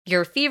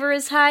Your fever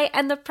is high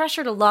and the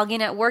pressure to log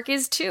in at work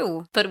is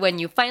too. But when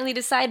you finally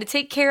decide to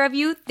take care of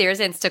you, there's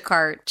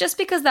Instacart. Just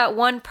because that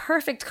one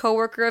perfect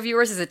coworker of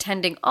yours is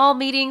attending all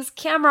meetings,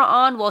 camera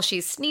on while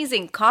she's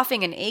sneezing,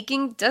 coughing, and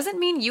aching, doesn't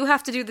mean you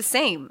have to do the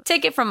same.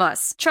 Take it from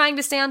us. Trying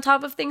to stay on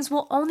top of things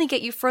will only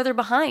get you further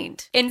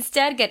behind.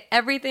 Instead, get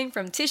everything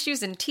from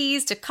tissues and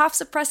teas to cough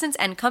suppressants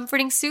and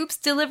comforting soups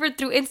delivered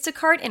through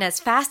Instacart in as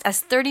fast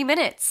as 30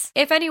 minutes.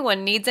 If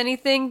anyone needs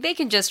anything, they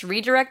can just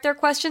redirect their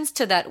questions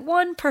to that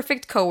one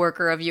perfect coworker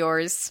of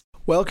yours.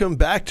 Welcome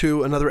back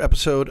to another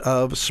episode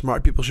of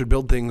Smart People Should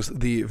Build Things,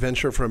 the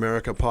Venture for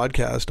America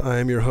podcast. I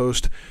am your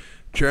host,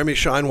 Jeremy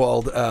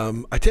Scheinwald.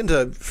 I tend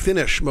to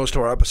finish most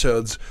of our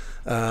episodes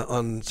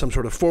on some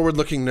sort of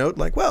forward-looking note,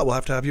 like, well, we'll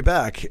have to have you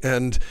back.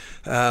 And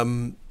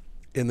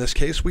in this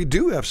case, we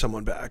do have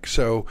someone back.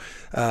 So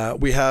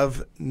we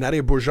have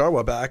Nadia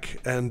Bourgeois back,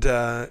 and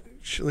let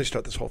me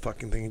start this whole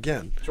fucking thing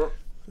again. Sure.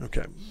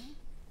 Okay.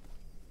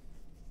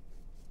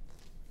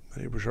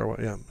 Nadia Bourgeois,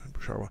 yeah,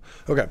 Bourgeois.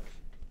 Okay.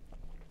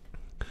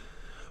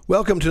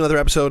 Welcome to another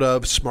episode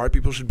of Smart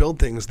People Should Build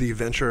Things, the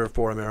Venture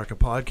for America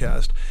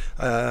podcast.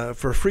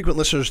 For frequent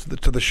listeners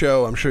to the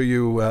show, I'm sure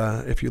you,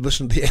 if you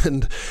listen to the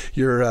end,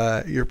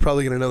 you're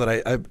probably going to know that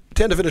I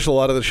tend to finish a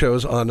lot of the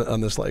shows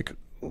on this like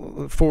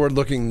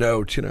forward-looking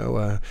note. You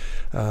know,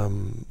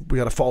 we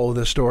got to follow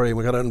this story and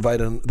we got to invite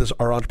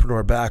our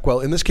entrepreneur back. Well,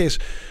 in this case,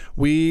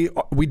 we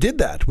did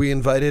that. We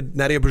invited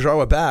Nadia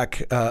Bourgeois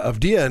back of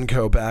Dia &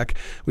 Co. back.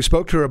 We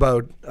spoke to her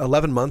about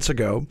 11 months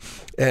ago,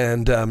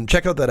 and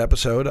check out that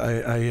episode.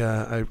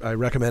 I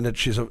recommend it.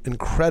 She's an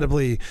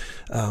incredibly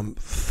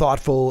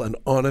thoughtful and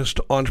honest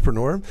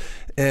entrepreneur,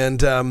 and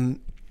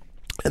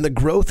the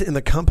growth in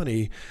the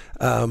company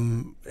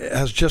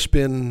has just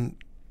been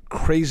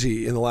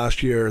crazy in the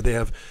last year. They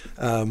have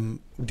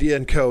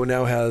Dia & Co.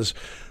 now has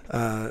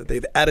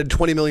they've added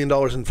 $20 million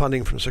in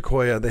funding from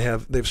Sequoia.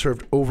 They've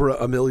served over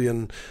 1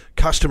 million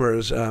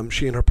customers.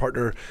 She and her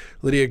partner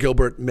Lydia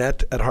Gilbert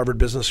met at Harvard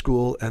Business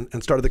School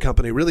and started the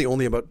company really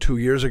only about 2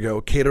 years ago,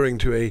 catering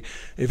to a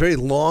very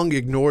long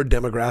ignored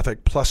demographic,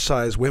 plus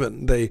size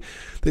women. They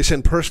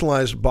send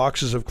personalized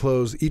boxes of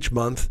clothes each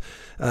month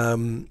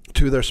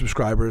to their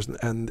subscribers,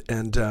 and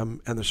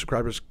the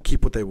subscribers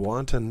keep what they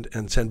want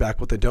and send back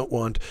what they don't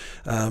want,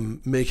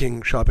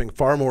 making shopping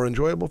far more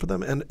enjoyable for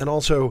them. And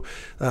also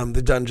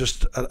they've done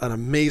just an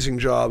amazing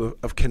job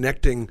of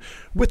connecting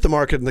with the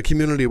market and the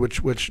community,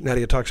 which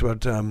Nadia talks about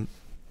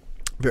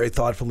very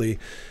thoughtfully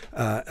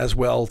as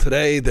well.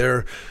 Today,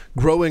 they're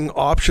growing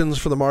options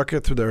for the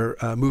market through their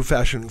Move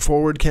Fashion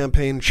Forward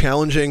campaign,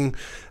 challenging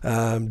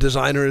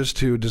designers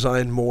to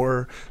design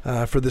more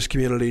for this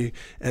community,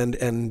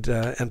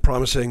 and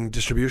promising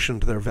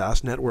distribution to their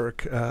vast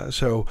network.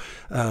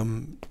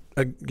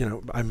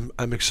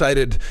 I'm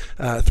excited,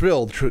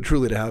 thrilled,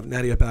 truly to have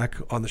Nadia back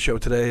on the show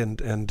today,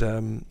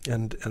 and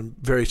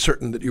very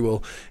certain that you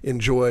will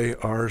enjoy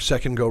our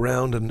second go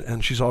round,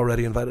 and she's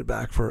already invited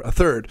back for a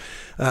third.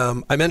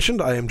 I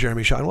mentioned I am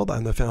Jeremy Scheinwald.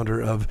 I'm the founder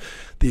of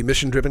the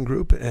Mission Driven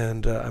Group,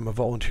 and I'm a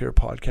volunteer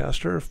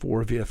podcaster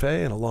for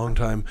VFA and a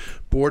longtime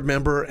board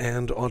member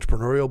and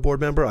entrepreneurial board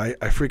member.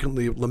 I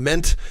frequently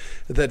lament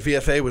that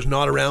VFA was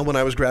not around when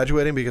I was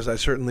graduating, because I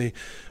certainly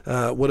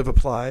would have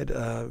applied.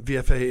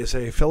 VFA is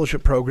a fellowship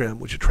program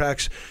which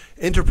attracts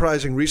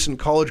enterprising recent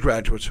college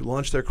graduates who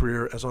launch their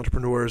career as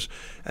entrepreneurs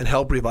and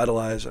help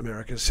revitalize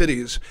America's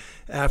cities.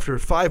 After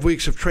 5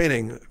 weeks of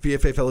training,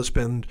 VFA fellows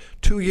spend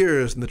 2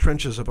 years in the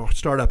trenches of a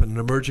startup in an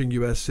emerging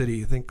U.S.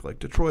 city, think like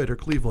Detroit or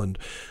Cleveland,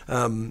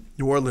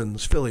 New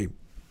Orleans, Philly,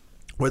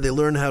 where they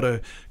learn how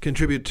to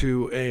contribute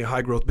to a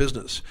high-growth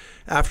business.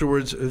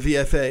 Afterwards,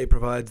 VFA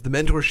provides the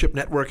mentorship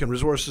network and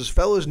resources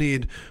fellows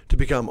need to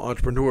become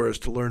entrepreneurs.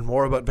 To learn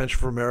more about Venture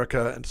for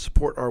America and to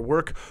support our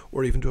work,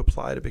 or even to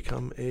apply to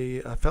become a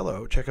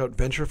fellow, check out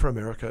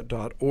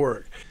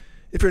ventureforamerica.org.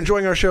 If you're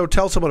enjoying our show,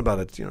 tell someone about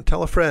it.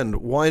 Tell a friend.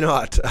 Why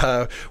not?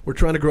 We're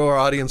trying to grow our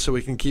audience so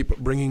we can keep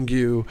bringing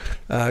you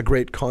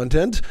great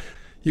content.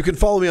 You can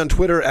follow me on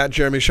Twitter at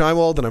Jeremy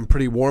Scheinwald, and I'm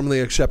pretty warmly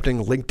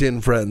accepting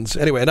LinkedIn friends.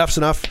 Anyway, enough's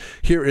enough.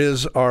 Here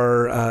is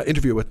our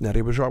interview with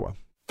Nadia Bourgeois.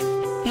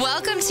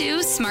 Welcome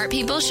to Smart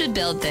People Should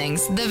Build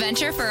Things, the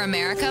Venture for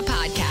America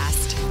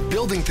podcast.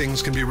 Building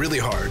things can be really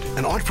hard,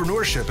 and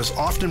entrepreneurship is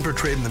often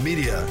portrayed in the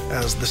media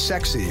as the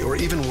sexy, or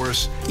even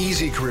worse,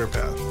 easy career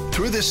path.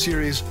 Through this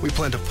series, we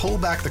plan to pull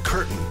back the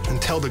curtain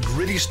and tell the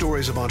gritty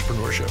stories of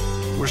entrepreneurship.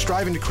 We're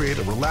striving to create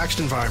a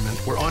relaxed environment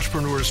where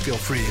entrepreneurs feel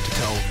free to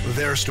tell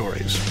their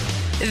stories.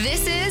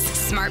 This is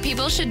Smart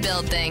People Should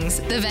Build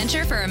Things, the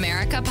Venture for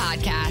America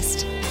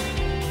podcast.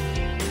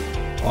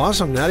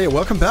 Awesome, Nadia.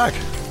 Welcome back.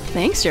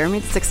 Thanks, Jeremy.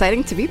 It's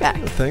exciting to be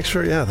back. Thanks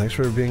for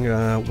being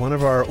one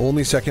of our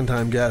only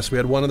second-time guests. We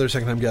had one other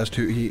second-time guest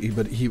who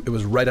it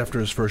was right after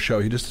his first show.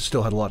 He just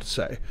still had a lot to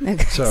say.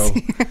 Okay. So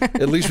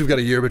at least we've got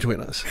a year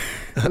between us.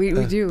 We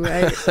do.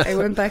 I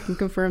went back and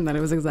confirmed that it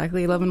was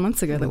exactly 11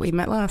 months ago that we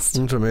met last.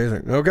 That's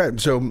amazing. Okay,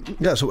 so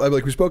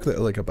like we spoke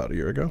like about a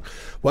year ago.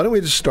 Why don't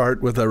we just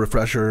start with a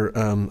refresher?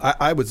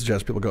 I would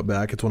suggest people go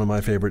back. It's one of my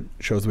favorite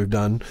shows that we've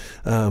done,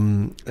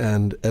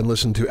 and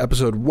listen to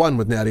episode 1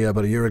 with Nadia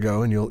about a year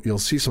ago, and you'll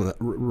see some of that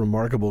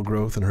remarkable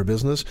growth in her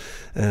business,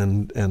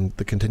 and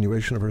the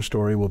continuation of her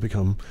story will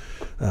become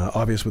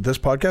obvious with this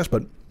podcast.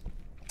 But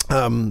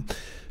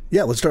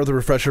let's start with a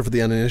refresher for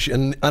the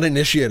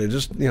uninitiated.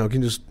 Just can you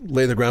just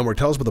lay the groundwork?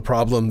 Tell us about the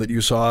problem that you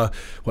saw.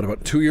 What,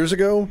 about 2 years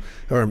ago,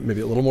 or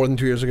maybe a little more than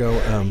 2 years ago?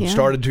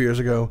 Started 2 years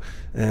ago,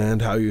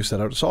 and how you set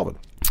out to solve it.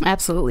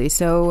 Absolutely.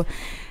 So,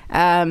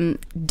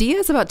 Dia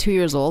is about 2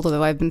 years old.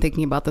 Although I've been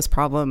thinking about this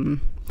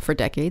problem for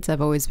decades.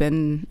 I've always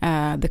been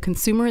the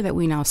consumer that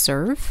we now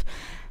serve.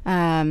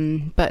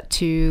 But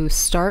to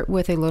start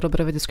with a little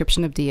bit of a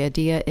description of Dia.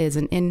 Dia is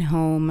an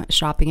in-home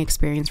shopping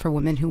experience for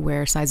women who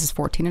wear sizes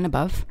 14 and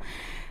above.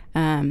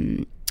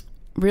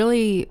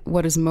 Really,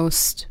 what is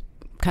most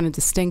kind of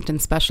distinct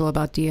and special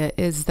about Dia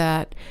is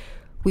that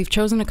we've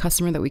chosen a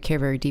customer that we care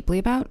very deeply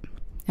about,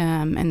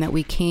 and that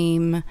we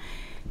came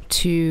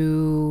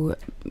to,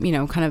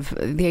 kind of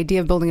the idea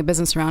of building a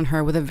business around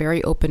her with a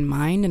very open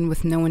mind and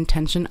with no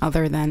intention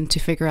other than to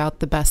figure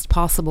out the best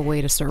possible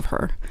way to serve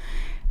her.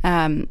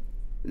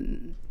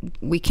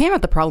 We came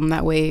at the problem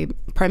that way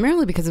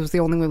primarily because it was the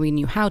only way we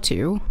knew how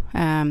to.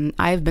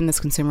 I've been this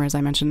consumer, as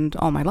I mentioned,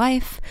 all my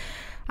life.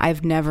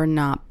 I've never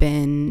not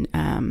been,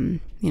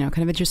 kind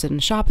of interested in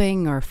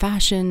shopping or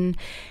fashion.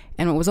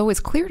 And what was always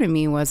clear to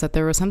me was that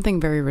there was something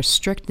very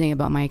restricting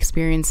about my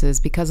experiences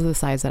because of the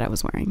size that I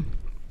was wearing.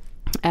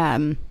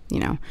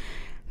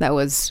 That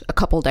was a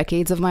couple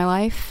decades of my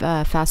life.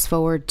 Fast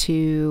forward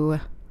to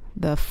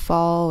the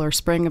fall or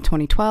spring of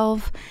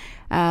 2012,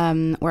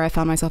 where I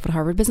found myself at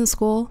Harvard Business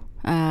School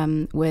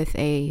with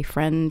a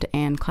friend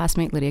and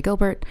classmate, Lydia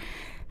Gilbert,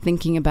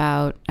 thinking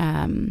about,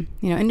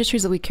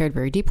 industries that we cared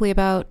very deeply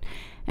about.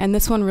 And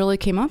this one really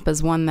came up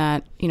as one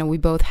that, we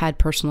both had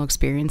personal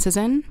experiences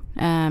in.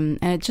 And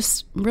it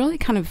just really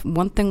kind of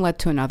one thing led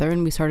to another.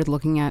 And we started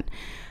looking at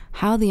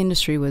how the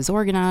industry was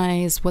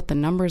organized, what the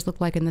numbers looked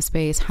like in the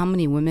space, how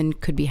many women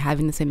could be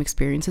having the same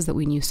experiences that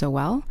we knew so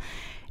well.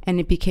 And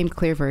it became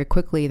clear very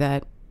quickly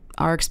that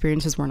our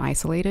experiences weren't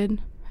isolated.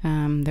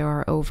 There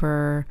are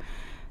over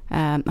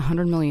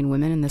 100 million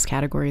women in this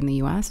category in the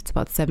U.S. It's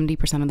about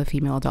 70% of the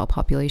female adult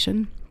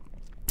population.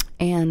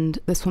 And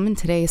this woman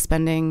today is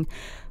spending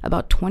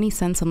about 20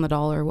 cents on the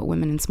dollar what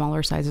women in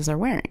smaller sizes are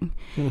wearing.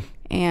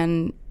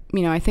 And,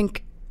 I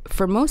think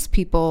for most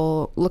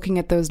people looking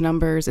at those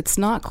numbers, it's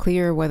not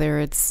clear whether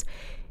it's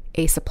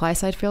a supply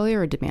side failure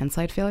or a demand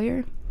side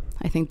failure.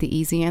 I think the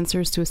easy answer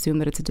is to assume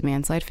that it's a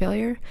demand side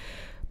failure,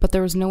 but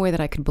there was no way that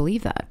I could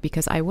believe that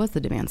because I was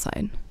the demand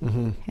side.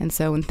 Mm-hmm. And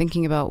so in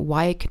thinking about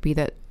why it could be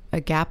that a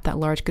gap that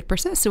large could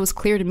persist, it was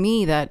clear to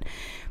me that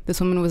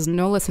this woman was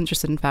no less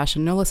interested in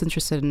fashion, no less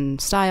interested in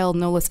style,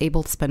 no less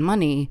able to spend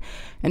money.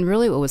 And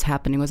really what was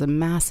happening was a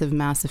massive,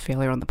 massive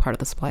failure on the part of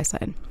the supply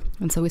side.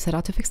 And so we set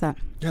out to fix that.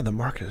 Yeah, the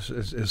market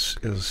is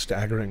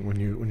staggering when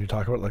you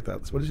talk about it like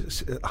that. What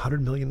is it,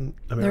 100 million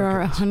Americans? There are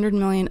 100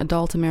 million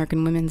adult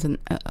American women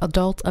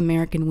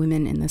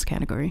in this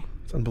category.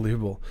 It's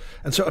unbelievable.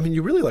 And so,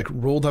 you really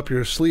rolled up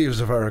your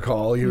sleeves, if I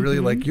recall. You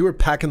really you were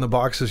packing the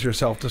boxes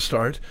yourself to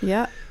start.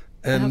 Yeah.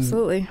 And,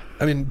 absolutely.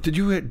 Did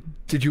you?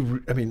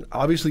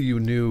 Obviously you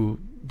knew,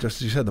 just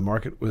as you said, the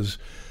market was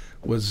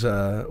incredibly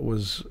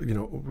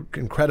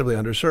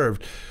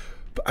underserved.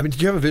 But,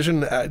 did you have a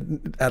vision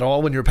at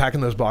all when you were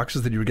packing those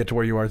boxes that you would get to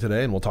where you are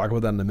today? And we'll talk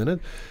about that in a minute.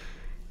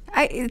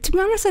 To be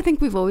honest, I think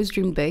we've always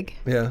dreamed big.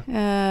 Yeah.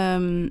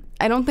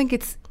 I don't think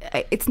it's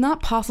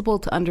not possible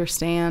to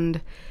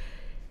understand.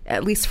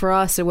 At least for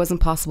us, it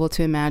wasn't possible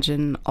to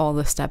imagine all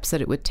the steps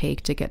that it would take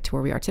to get to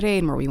where we are today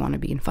and where we want to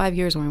be in 5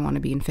 years, where we want to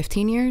be in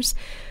 15 years.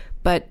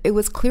 But it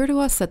was clear to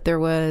us that there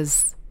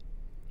was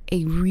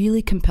a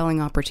really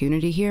compelling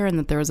opportunity here and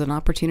that there was an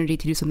opportunity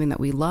to do something that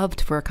we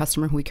loved for a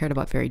customer who we cared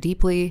about very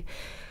deeply,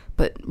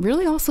 but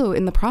really also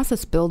in the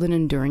process build an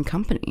enduring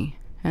company.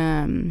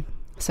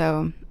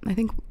 So I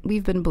think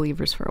we've been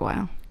believers for a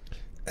while.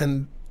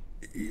 And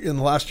in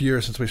the last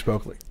year since we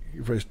spoke,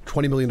 you've raised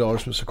 $20 million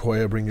from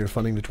Sequoia, bringing your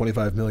funding to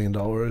 $25 million.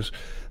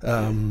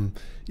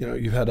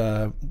 You've had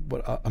a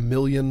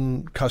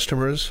million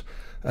customers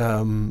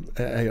use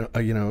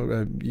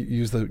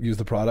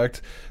the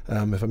product,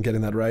 if I'm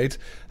getting that right.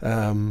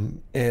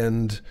 And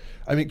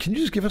can you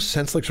just give us a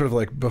sense, it's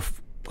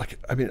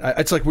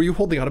were you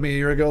holding on to me a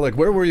year ago?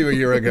 Where were you a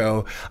year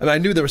ago? I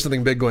knew there was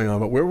something big going on,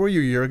 but where were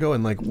you a year ago?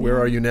 And where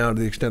are you now, to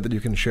the extent that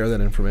you can share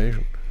that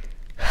information?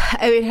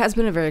 It has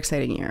been a very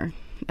exciting year.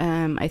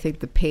 I think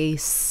the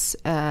pace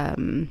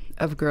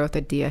of growth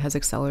at Dia has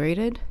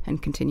accelerated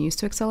and continues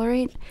to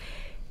accelerate.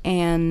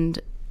 And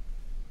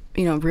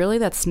really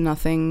that's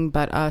nothing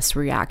but us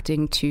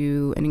reacting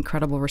to an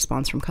incredible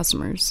response from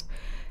customers.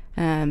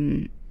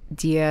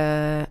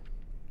 Dia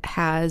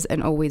has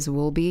and always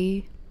will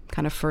be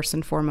kind of first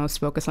and foremost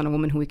focused on a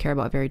woman who we care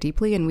about very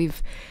deeply, and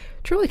we've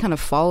truly kind of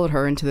followed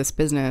her into this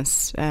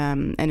business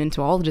and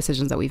into all the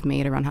decisions that we've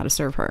made around how to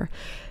serve her.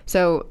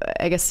 So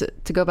I guess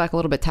to go back a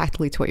little bit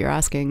tactically to what you're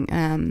asking,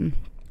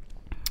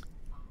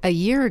 a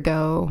year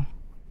ago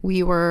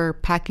we were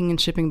packing and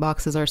shipping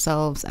boxes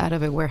ourselves out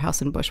of a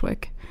warehouse in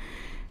Bushwick.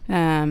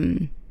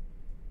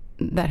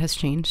 That has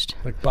changed.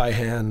 Like by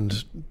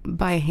hand,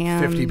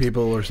 50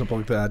 people or something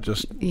like that.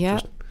 Just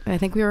I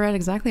think we were at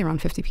exactly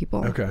around 50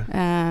 people. Okay.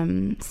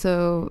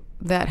 So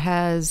that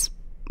has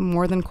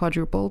more than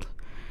quadrupled.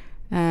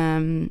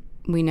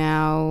 We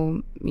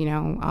now,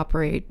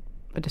 operate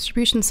a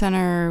distribution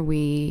center.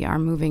 We are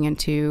moving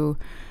into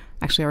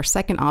actually our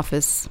second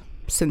office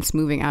since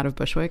moving out of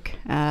Bushwick.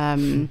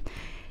 And,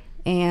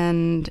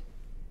 I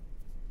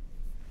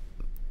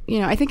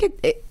think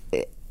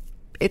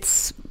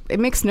it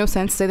makes no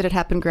sense to say that it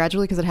happened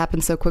gradually because it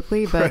happened so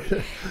quickly, but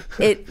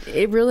right.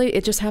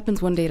 it just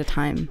happens one day at a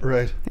time.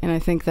 Right. And I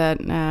think that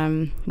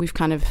we've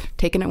kind of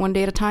taken it one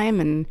day at a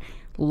time and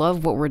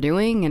love what we're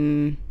doing,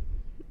 and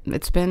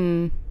it's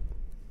been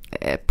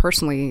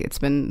personally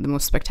the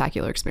most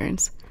spectacular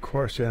experience. Of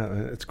course, yeah,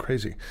 it's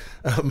crazy,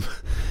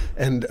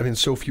 and I mean,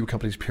 so few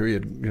companies,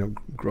 period,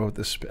 grow at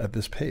this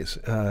pace.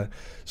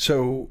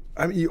 So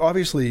I mean, you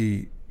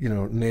obviously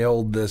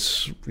nailed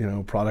this,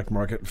 product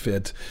market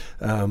fit.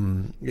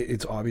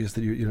 It's obvious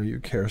that you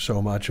care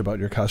so much about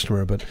your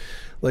customer, but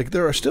like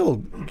there are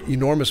still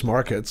enormous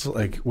markets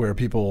like where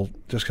people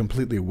just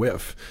completely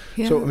whiff.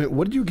 Yeah. So I mean,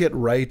 what did you get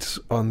right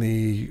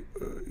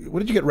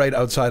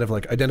outside of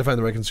like identifying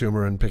the right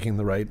consumer and picking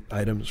the right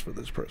items for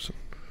this person?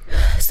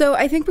 So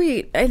I think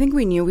we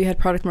knew we had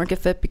product market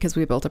fit because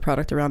we built a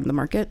product around the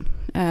market.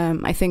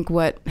 I think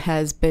what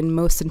has been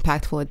most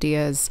impactful at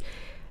Dia is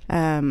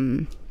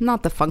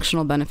not the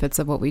functional benefits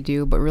of what we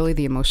do, but really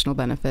the emotional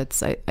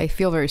benefits. I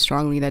feel very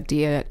strongly that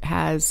Dia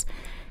has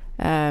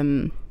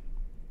brand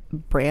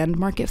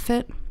market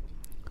fit,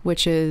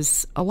 which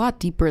is a lot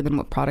deeper than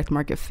what product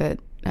market fit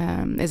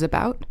is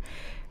about.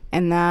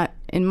 And that,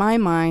 in my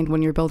mind,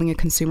 when you're building a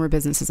consumer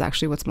business, is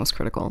actually what's most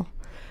critical.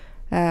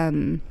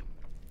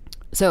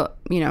 So,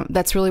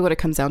 that's really what it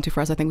comes down to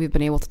for us. I think we've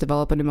been able to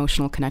develop an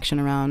emotional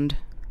connection around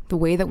the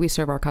way that we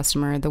serve our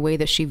customer, the way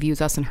that she views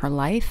us in her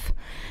life.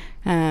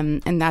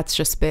 And that's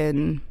just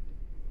been,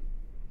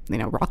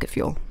 rocket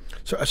fuel.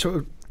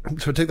 So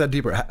take that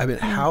deeper. I mean,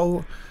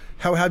 how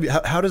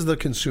does the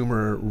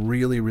consumer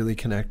really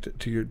connect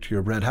to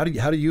your brand? How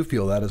do you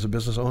feel that as a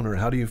business owner?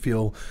 How do you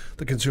feel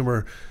the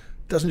consumer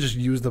doesn't just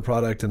use the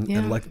product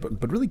and like,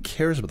 but really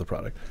cares about the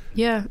product?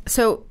 Yeah.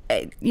 So,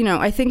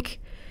 I think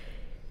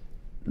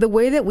the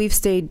way that we've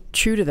stayed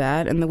true to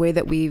that and the way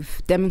that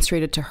we've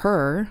demonstrated to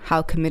her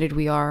how committed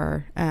we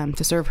are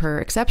to serve her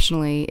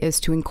exceptionally is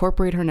to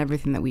incorporate her in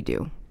everything that we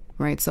do,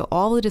 right? So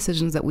all the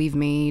decisions that we've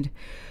made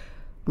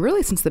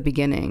really since the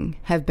beginning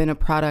have been a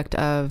product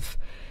of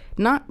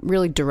not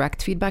really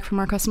direct feedback from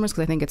our customers,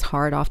 because I think it's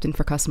hard often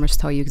for customers to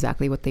tell you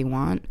exactly what they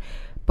want,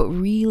 but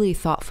really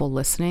thoughtful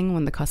listening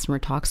when the customer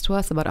talks to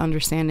us about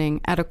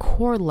understanding at a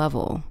core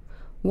level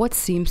what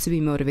seems to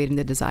be motivating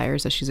the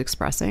desires that she's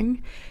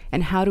expressing,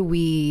 and how do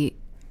we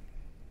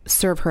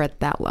serve her at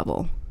that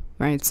level,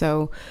 right?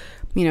 So,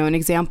 an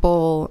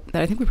example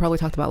that I think we probably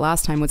talked about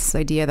last time was this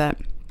idea that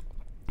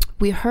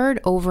we heard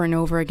over and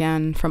over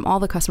again from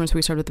all the customers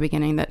we served at the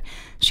beginning that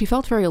she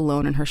felt very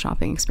alone in her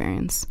shopping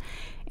experience.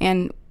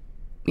 And,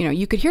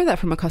 you could hear that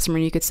from a customer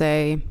and you could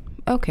say,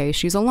 okay,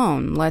 she's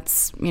alone.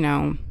 Let's,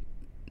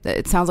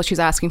 it sounds like she's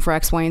asking for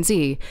X, Y, and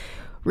Z.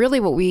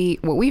 Really what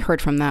we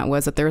heard from that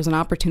was that there was an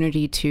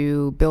opportunity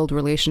to build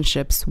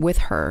relationships with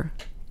her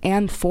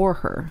and for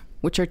her,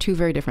 which are two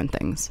very different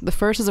things. The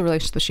first is a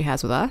relationship that she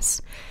has with us.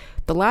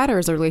 The latter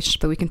is a relationship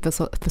that we can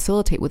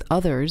facilitate with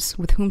others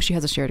with whom she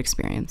has a shared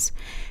experience.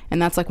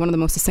 And that's like one of the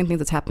most distinct things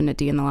that's happened at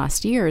Dia in the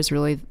last year is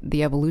really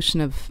the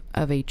evolution of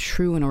a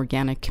true and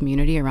organic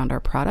community around our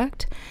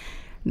product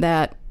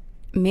that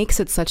makes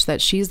it such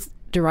that she's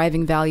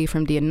deriving value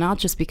from Dia, not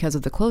just because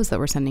of the clothes that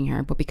we're sending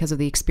her, but because of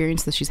the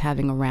experience that she's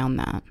having around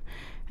that.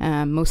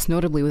 Most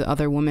notably with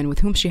other women with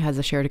whom she has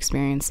a shared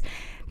experience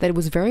that it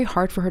was very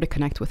hard for her to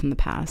connect with in the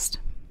past.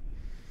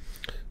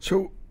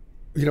 So,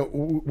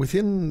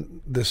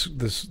 within this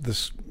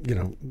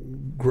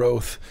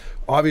growth,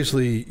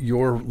 obviously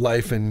your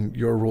life and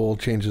your role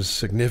changes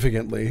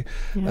significantly.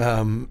 Yeah.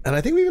 And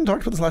I think we even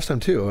talked about this last time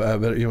too.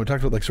 But we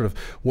talked about like sort of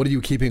what are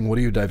you keeping, what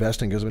are you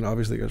divesting? Because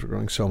obviously you guys were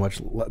growing so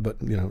much, but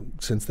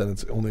since then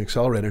it's only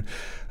accelerated.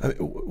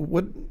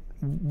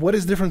 What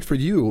is different for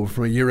you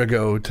from a year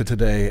ago to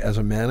today as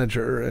a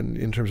manager, and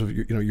in terms of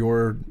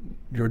your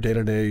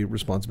day-to-day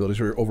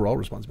responsibilities or your overall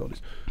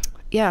responsibilities?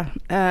 Yeah,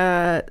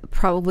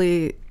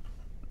 probably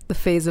the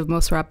phase of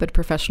most rapid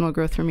professional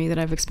growth for me that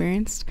I've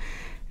experienced.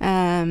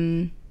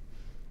 I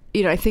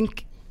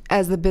think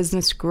as the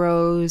business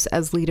grows,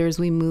 as leaders,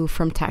 we move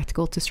from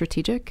tactical to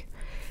strategic.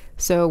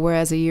 So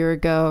whereas a year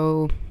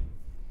ago,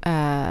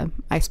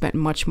 I spent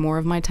much more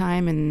of my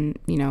time in,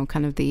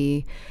 kind of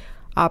the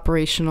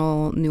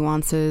operational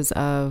nuances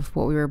of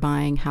what we were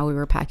buying, how we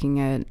were packing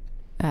it,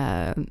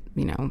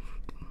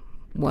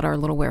 what our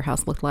little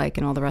warehouse looked like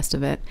and all the rest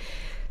of it.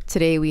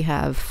 Today we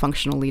have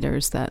functional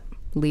leaders that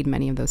lead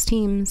many of those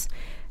teams.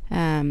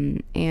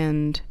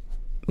 And,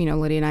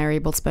 Lydia and I are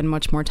able to spend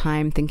much more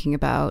time thinking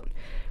about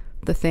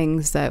the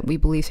things that we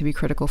believe to be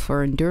critical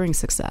for enduring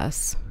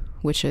success,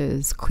 which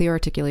is clear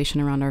articulation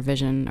around our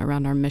vision,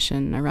 around our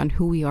mission, around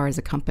who we are as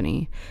a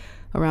company,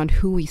 around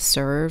who we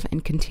serve,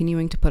 and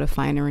continuing to put a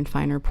finer and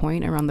finer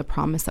point around the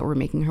promise that we're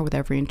making her with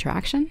every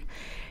interaction,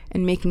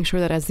 and making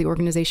sure that as the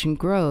organization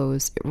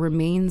grows, it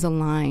remains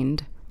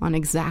aligned on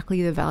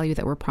exactly the value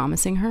that we're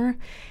promising her.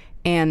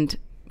 And,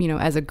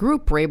 as a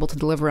group, we're able to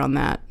deliver on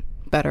that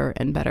better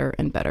and better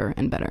and better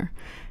and better.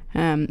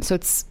 So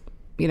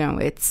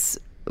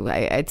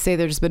I'd say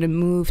there's been a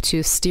move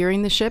to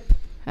steering the ship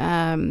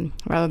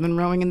rather than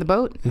rowing in the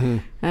boat.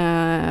 Mm-hmm.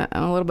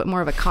 I'm a little bit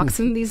more of a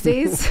coxswain these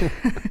days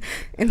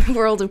in the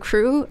world of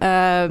crew.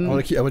 I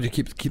want you to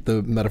keep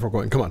the metaphor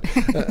going. Come on.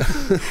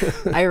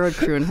 I rowed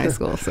crew in high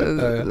school,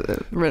 so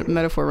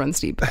metaphor runs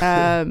deep.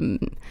 But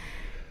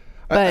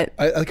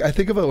I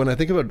think about when I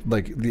think about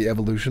like the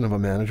evolution of a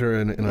manager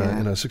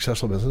in a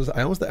successful business.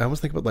 I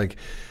almost think about like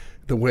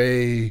the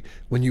way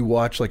when you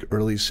watch like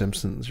early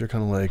Simpsons, you're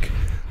kind of like,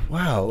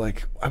 wow,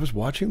 like I was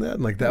watching that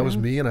and like that was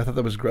me, and I thought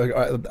that was great.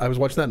 I was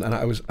watching that and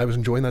I was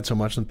enjoying that so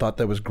much and thought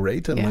that was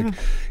great, and like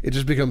it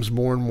just becomes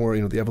more and more,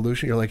 the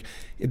evolution. You're like,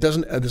 it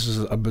doesn't. This is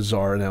a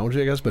bizarre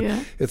analogy, I guess, but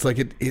it's like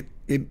it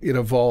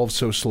evolves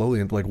so slowly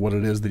into like what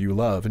it is that you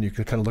love, and you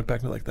can kind of look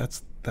back and be like,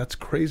 that's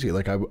crazy.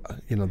 Like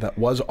that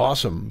was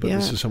awesome, but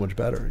this is so much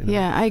better.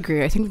 Yeah, I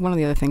agree. I think one of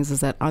the other things is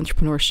that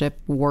entrepreneurship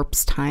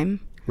warps time.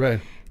 Right.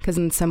 Because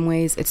in some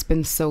ways it's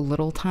been so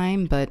little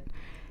time, but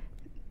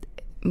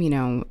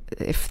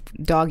if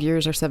dog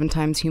years are 7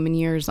 times human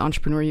years,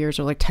 entrepreneur years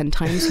are like 10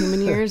 times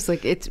human years.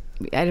 Like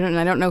I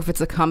don't know if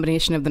it's a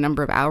combination of the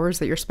number of hours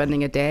that you're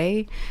spending a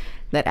day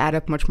that add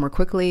up much more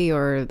quickly,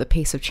 or the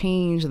pace of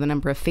change, or the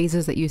number of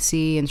phases that you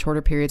see in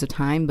shorter periods of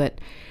time. But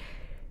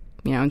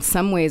in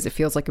some ways it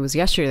feels like it was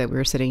yesterday that we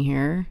were sitting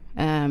here.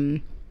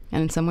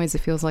 And in some ways,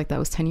 it feels like that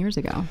was 10 years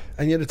ago.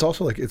 And yet it's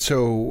also like, it's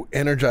so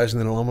energizing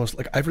that almost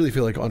like, I really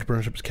feel like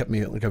entrepreneurship has kept me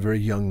at like a very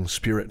young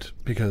spirit,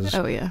 because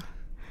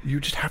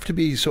you just have to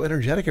be so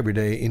energetic every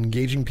day,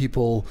 engaging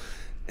people,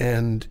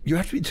 and you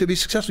have to be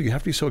successful. You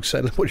have to be so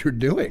excited about what you're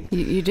doing.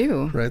 You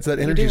do. Right? So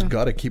that energy's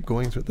got to keep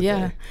going through the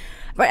day.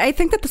 But I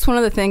think that that's one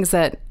of the things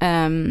that,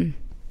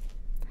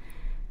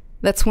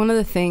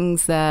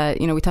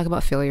 we talk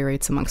about failure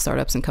rates among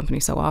startups and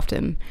companies so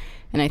often.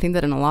 And I think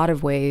that in a lot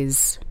of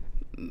ways,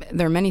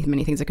 there are many,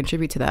 many things that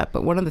contribute to that.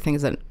 But one of the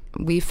things that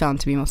we've found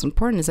to be most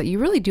important is that you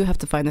really do have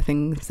to find the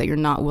things that you're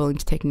not willing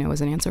to take no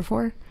as an answer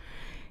for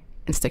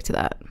and stick to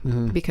that.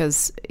 Mm-hmm.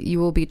 Because you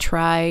will be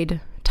tried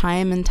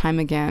time and time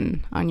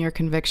again on your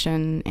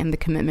conviction and the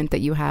commitment that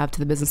you have to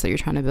the business that you're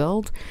trying to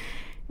build.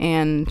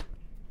 And,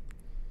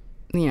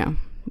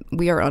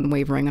 we are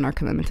unwavering in our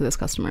commitment to this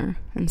customer.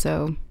 And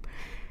so,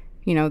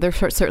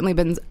 there's certainly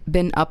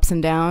been ups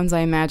and downs.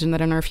 I imagine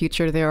that in our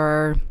future there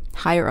are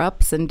higher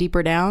ups and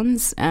deeper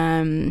downs,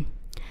 and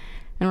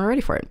we're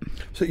ready for it.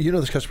 So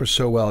this customer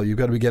so well. You've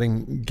got to be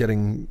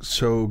getting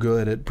so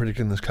good at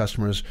predicting this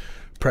customer's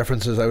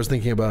preferences. I was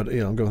thinking about,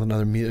 go with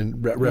another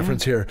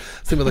reference here. I was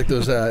thinking about like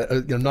those,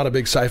 not a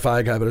big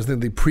sci-fi guy, but I was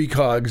thinking the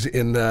precogs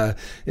in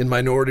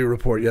Minority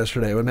Report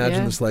yesterday. I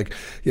imagine this like,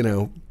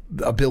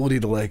 the ability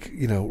to like,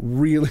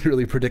 really,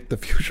 really predict the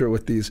future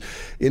with these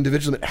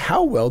individuals.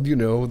 How well do you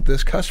know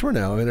this customer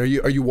now? And are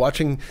you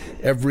watching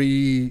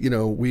every,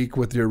 week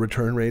with your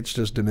return rates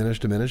just diminish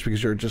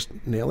because you're just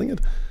nailing it?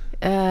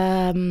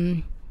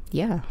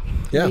 Yeah.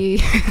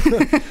 Okay.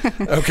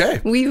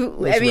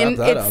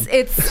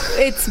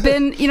 It's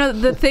been,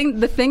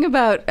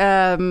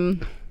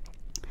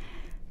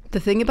 the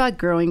thing about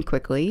growing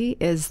quickly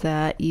is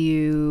that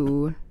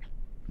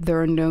there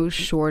are no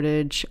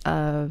shortage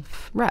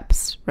of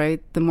reps,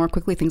 right? The more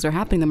quickly things are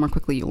happening, the more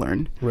quickly you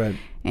learn. Right.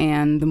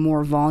 And the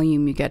more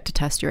volume you get to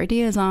test your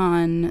ideas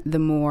on, the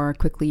more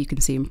quickly you can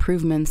see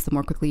improvements, the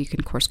more quickly you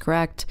can course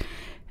correct.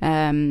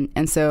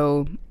 And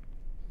so,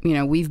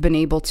 we've been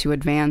able to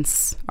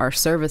advance our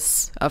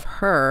service of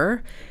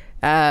her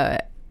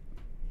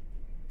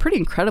pretty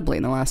incredibly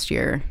in the last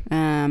year.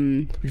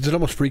 Does it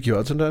almost freak you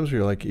out sometimes where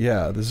you're like,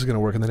 yeah, this is going to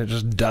work, and then it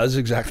just does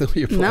exactly what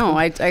you planned? No,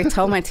 I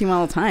tell my team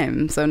all the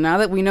time. So now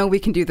that we know we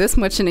can do this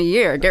much in a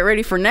year, get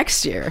ready for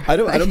next year. I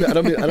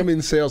don't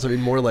mean sales. I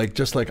mean more like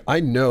just like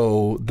I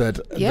know that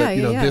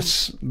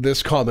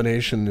this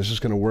combination is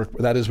just going to work.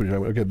 That is what you're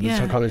talking about. Okay, this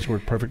combination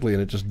works perfectly,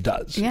 and it just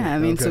does. Yeah, I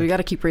mean, so we got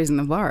to keep raising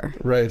the bar.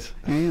 Right.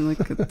 Like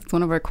it's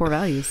one of our core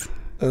values.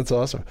 That's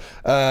awesome.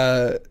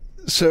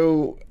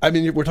 So, I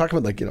mean, we're talking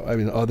about like,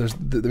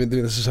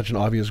 this is such an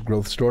obvious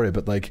growth story,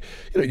 but like,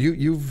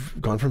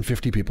 you've gone from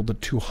 50 people to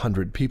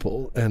 200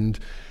 people. And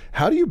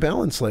how do you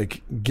balance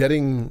like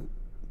getting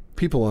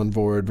people on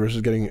board versus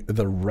getting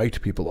the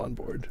right people on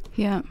board?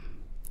 Yeah.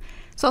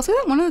 So I'll say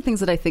that one of the things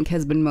that I think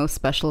has been most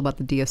special about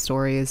the Dia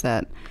story is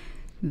that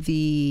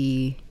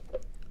the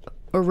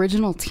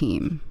original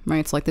team, right?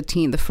 It's like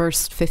the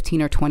first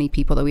 15 or 20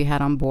 people that we had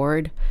on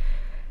board,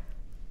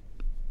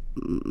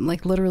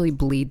 like literally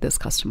bleed this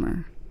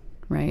customer,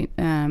 right?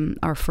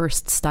 Our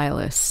first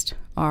stylist,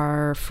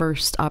 our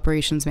first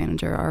operations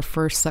manager, our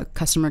first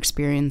customer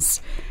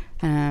experience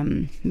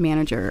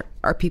manager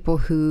are people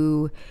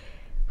who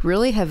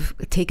really have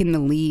taken the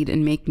lead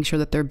in making sure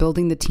that they're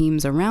building the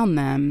teams around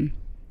them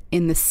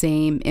in the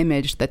same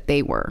image that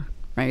they were,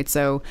 right?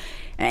 So,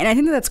 and I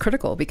think that that's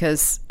critical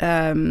because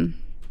the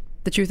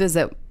truth is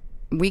that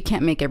we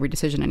can't make every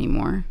decision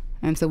anymore.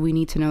 And so we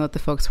need to know that the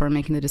folks who are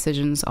making the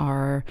decisions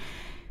are,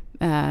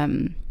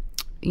 kind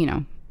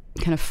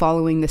of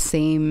following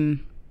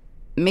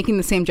making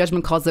the same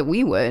judgment calls that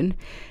we would.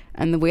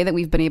 And the way that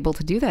we've been able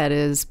to do that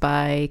is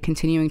by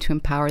continuing to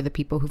empower the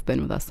people who've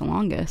been with us the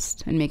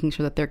longest and making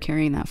sure that they're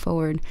carrying that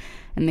forward.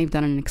 And they've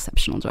done an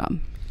exceptional job.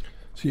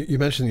 So you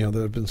mentioned,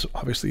 there have been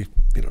obviously,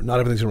 not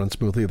everything's going to run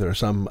smoothly. There are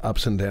some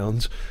ups and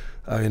downs.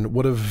 And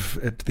what have,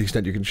 to the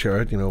extent you can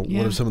share it, what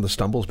have some of the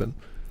stumbles been?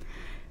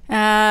 What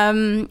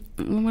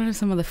are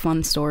some of the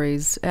fun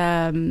stories?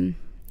 So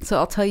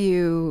I'll tell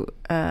you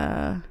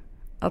about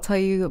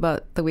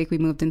the week we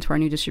moved into our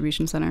new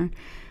distribution center,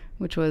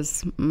 which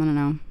was,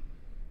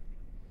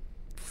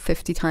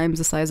 50 times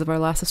the size of our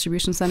last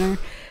distribution center.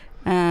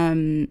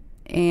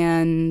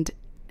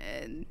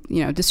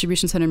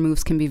 Distribution center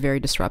moves can be very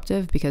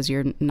disruptive because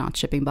you're not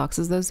shipping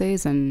boxes those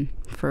days. And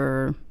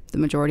for the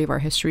majority of our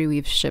history,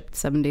 we've shipped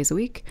 7 days a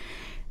week.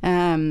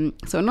 So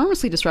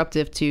enormously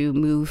disruptive to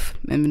move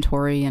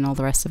inventory and all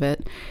the rest of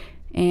it.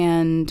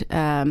 And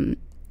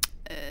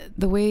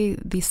the way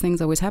these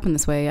things always happen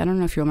this way, I don't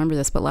know if you remember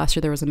this, but last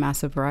year there was a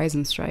massive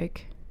Verizon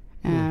strike.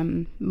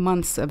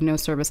 Months of no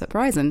service at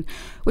Verizon,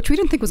 which we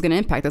didn't think was going to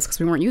impact us because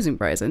we weren't using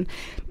Verizon.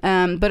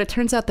 But it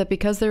turns out that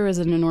because there was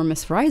an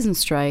enormous Verizon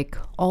strike,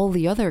 all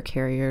the other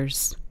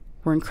carriers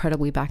were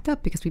incredibly backed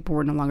up because people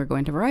were no longer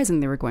going to Verizon.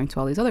 They were going to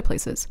all these other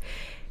places.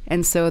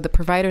 And so the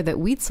provider that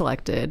we'd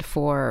selected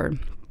for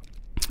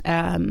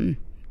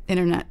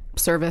internet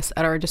service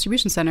at our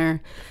distribution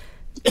center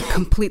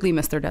completely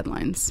missed their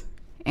deadlines.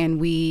 And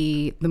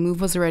the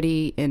move was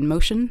already in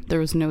motion. There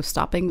was no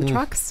stopping the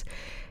trucks.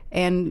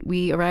 And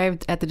we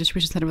arrived at the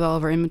distribution center with all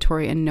of our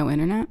inventory and no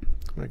internet.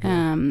 Okay.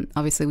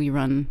 Obviously, we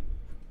run,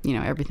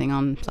 everything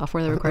on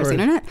software that requires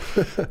internet.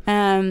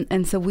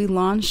 And so we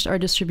launched our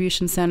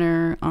distribution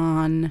center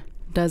on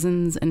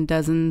dozens and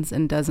dozens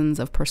and dozens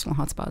of personal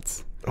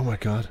hotspots. Oh, my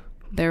God.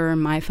 There were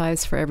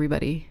MiFis for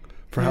everybody.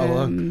 For how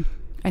long?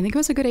 I think it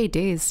was a good 8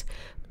 days.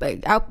 But,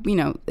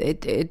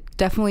 it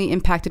definitely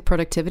impacted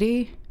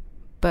productivity.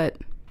 But...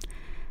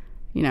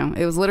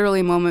 it was literally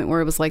a moment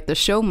where it was like the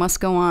show must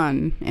go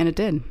on, and it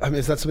did. I mean,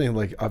 is that something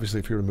like, obviously,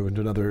 if you were to move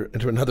into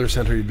another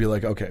center, you'd be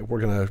like, okay, we're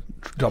gonna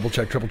double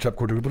check, triple check,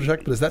 quadruple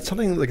check. But is that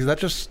something like, is that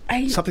just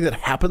something that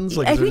happens?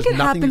 Like, I think it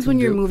happens when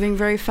you're moving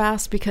very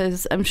fast,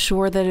 because I'm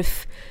sure that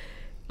if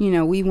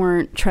we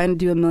weren't trying to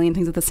do a million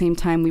things at the same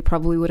time, we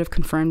probably would have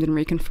confirmed and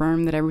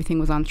reconfirmed that everything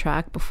was on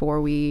track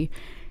before we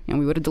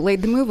would have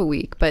delayed the move a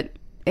week. But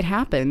it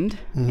happened,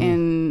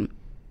 and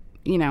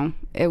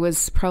it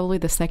was probably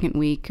the second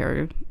week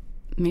or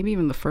maybe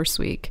even the first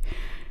week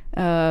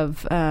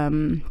of our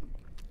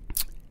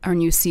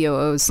new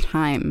COO's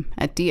time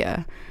at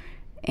Dia.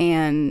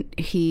 And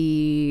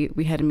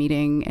we had a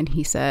meeting and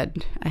he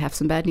said, I have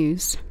some bad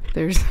news.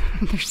 There's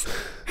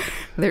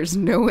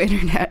no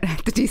internet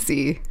at the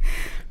DC,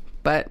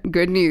 but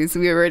good news.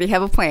 We already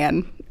have a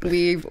plan.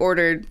 We've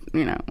ordered,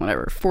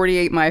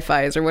 48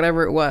 MiFis or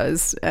whatever it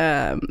was.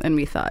 And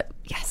we thought,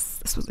 yes,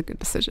 this was a good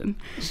decision.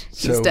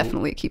 He's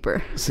definitely a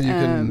keeper. So you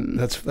can,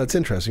 that's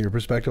interesting, your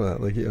perspective on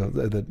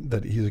that,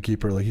 that he's a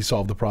keeper, like he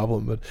solved the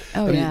problem. But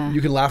you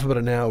can laugh about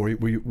it now. Were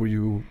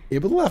you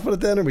able to laugh about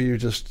it then, or were you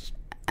just...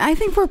 I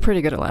think we're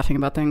pretty good at laughing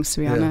about things, to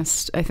be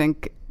honest. I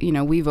think,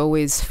 we've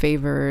always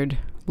favored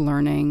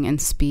learning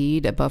and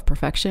speed above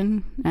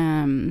perfection.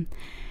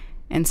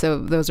 And so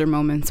those are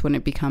moments when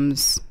it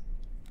becomes,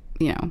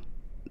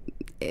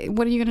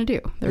 what are you going to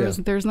do?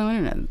 There's no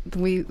internet.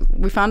 We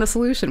found a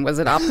solution. Was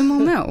it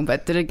optimal? No.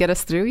 But did it get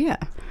us through? Yeah.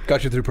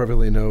 Got you through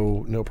perfectly,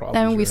 no problems.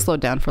 And we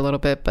slowed down for a little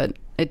bit, but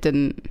it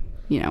didn't,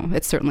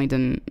 it certainly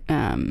didn't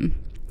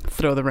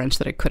throw the wrench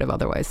that it could have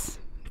otherwise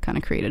kind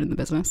of created in the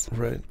business.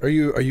 Right. Are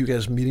you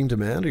guys meeting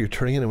demand? Are you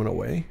turning anyone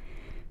away?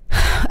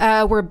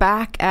 We're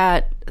back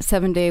at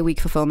 7-day-a-week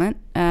fulfillment,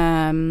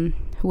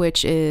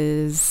 which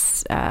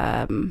is...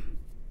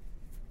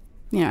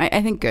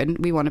 I think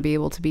good. We want to be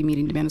able to be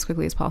meeting demand as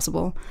quickly as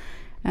possible.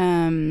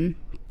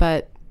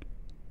 But,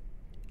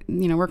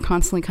 we're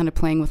constantly kind of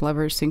playing with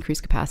levers to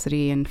increase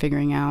capacity and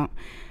figuring out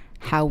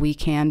how we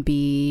can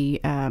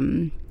be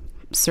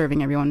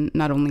serving everyone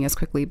not only as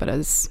quickly but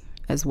as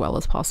well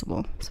as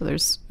possible. So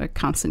there's a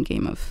constant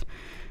game of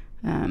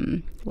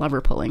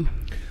lever pulling.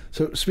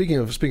 So speaking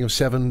of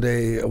 7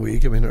 day a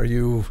week, I mean, are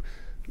you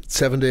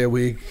 7-day a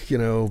week,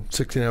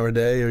 16-hour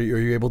day? Are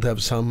you able to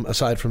have some,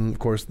 aside from, of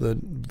course, the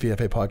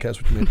VFA podcast,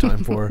 which you made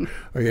time for,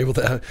 are you able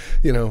to,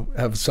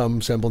 have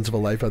some semblance of a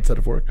life outside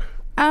of work?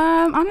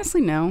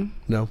 Honestly, no.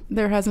 No?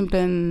 There hasn't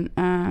been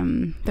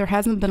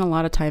a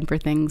lot of time for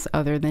things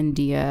other than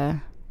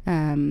Dia.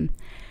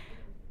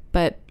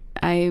 But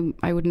I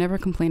would never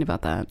complain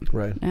about that.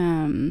 Right.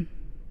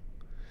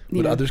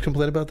 Would others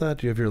complain about that?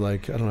 Do you have your,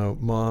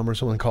 mom or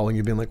someone calling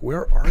you being like,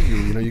 where are you?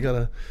 You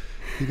gotta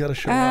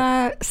show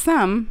up.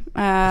 Some,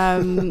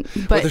 but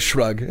with a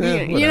shrug.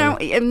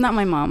 Not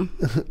my mom.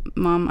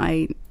 Mom,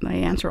 I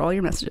answer all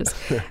your messages.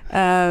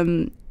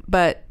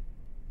 But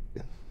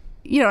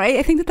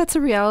I think that's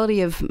a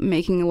reality of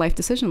making a life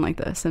decision like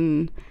this,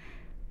 and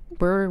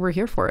we're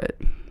here for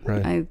it.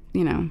 Right.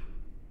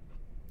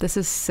 This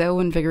is so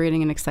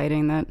invigorating and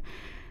exciting that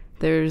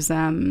there's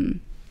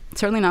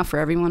certainly not for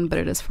everyone, but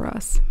it is for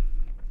us.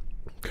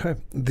 Okay.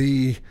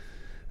 This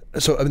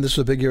was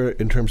a big year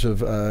in terms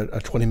of a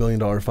 $20 million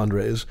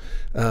fundraise.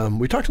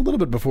 We talked a little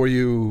bit before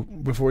you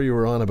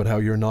were on about how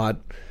you're not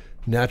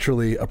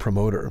naturally a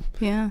promoter.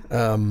 Yeah.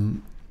 How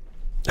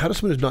does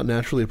someone who's not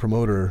naturally a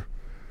promoter,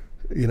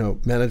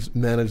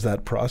 manage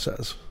that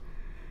process?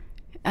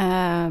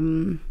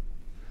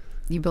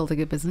 You build a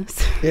good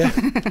business. Yeah.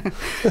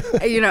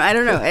 I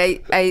don't know.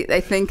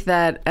 I think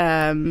that.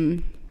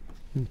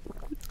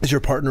 Is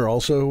your partner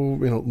also,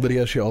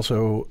 Lydia? Is she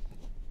also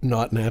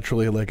not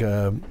naturally like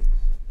a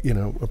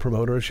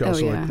promoter? Is she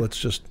also like, let's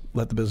just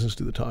let the business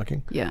do the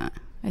talking? Yeah,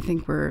 I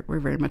think we're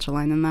very much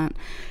aligned in that.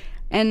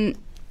 And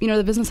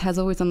the business has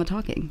always done the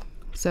talking.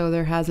 So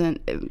there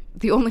hasn't.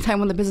 The only time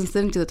when the business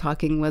didn't do the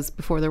talking was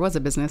before there was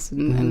a business,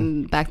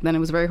 and back then it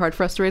was very hard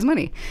for us to raise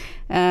money.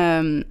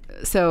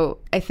 So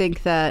I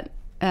think that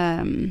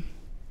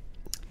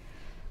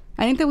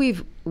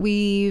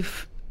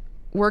we've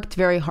worked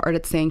very hard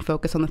at staying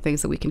focused on the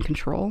things that we can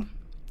control,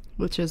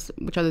 which are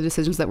the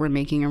decisions that we're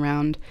making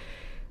around,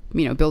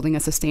 building a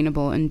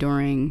sustainable,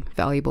 enduring,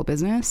 valuable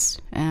business.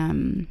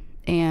 And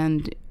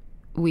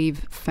we've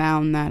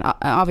found that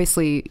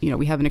obviously,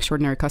 we have an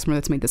extraordinary customer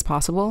that's made this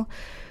possible,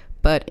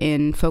 but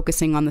in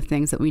focusing on the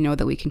things that we know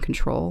that we can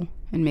control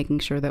and making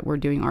sure that we're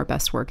doing our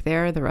best work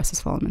there, the rest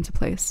has fallen into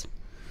place.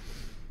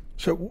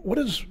 So what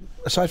is,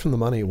 aside from the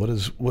money, what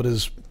is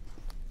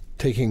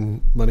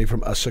taking money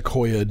from a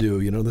Sequoia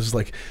do? This is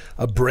like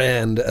a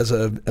brand as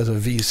a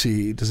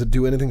VC. Does it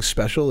do anything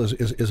special?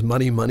 Is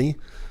money money?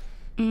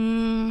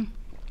 And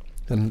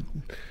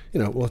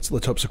let's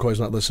hope Sequoia's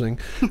not listening.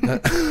 I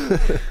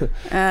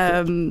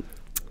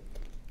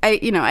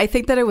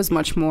think that it was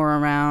much more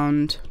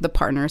around the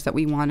partners that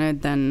we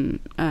wanted than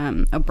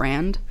a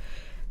brand.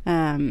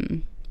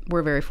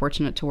 We're very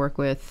fortunate to work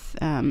with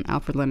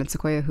Alfred Lin at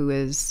Sequoia, who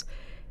is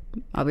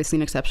obviously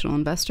an exceptional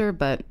investor,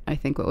 but I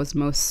think what was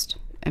most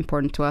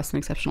important to us, an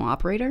exceptional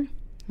operator.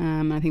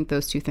 I think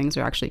those two things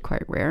are actually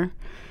quite rare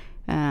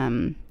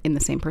in the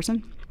same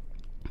person.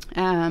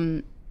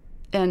 And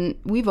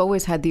we've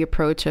always had the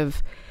approach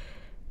of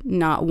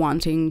not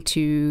wanting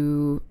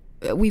to,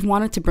 we've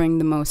wanted to bring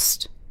the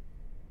most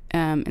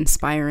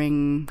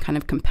inspiring, kind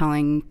of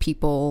compelling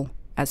people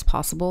as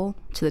possible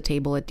to the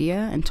table at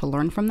Dia, and to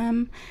learn from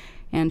them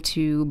and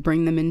to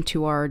bring them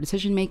into our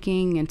decision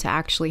making and to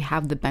actually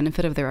have the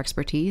benefit of their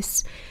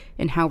expertise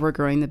in how we're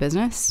growing the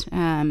business.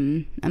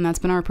 And that's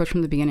been our approach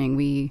from the beginning.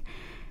 We,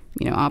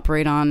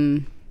 operate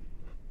on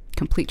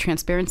complete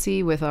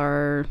transparency with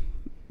our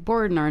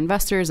board and our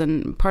investors,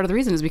 and part of the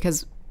reason is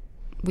because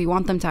we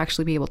want them to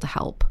actually be able to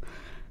help.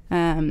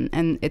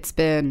 And it's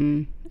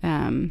been,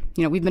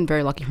 we've been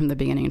very lucky from the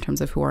beginning in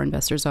terms of who our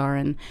investors are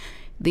and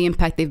the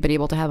impact they've been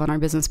able to have on our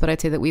business. But I'd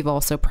say that we've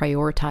also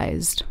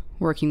prioritized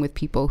working with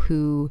people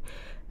who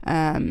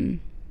are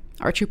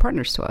true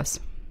partners to us.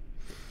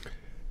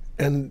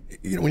 And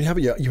when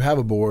you have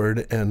a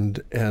board,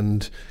 and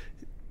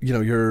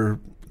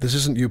this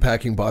isn't you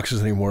packing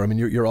boxes anymore. I mean,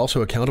 you're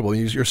also accountable.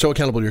 You're so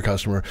accountable to your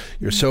customer.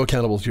 You're so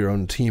accountable to your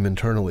own team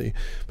internally.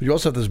 But you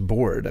also have this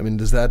board. I mean,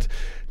 does that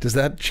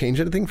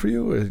change anything for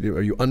you?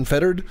 Are you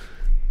unfettered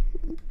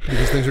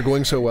because things are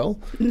going so well?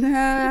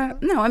 No,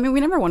 I mean, we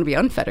never want to be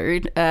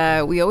unfettered.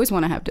 We always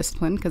want to have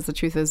discipline, because the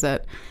truth is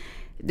that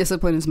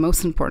discipline is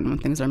most important when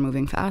things are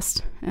moving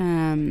fast.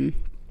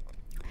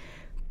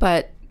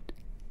 But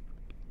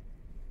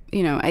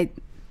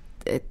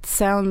it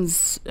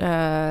sounds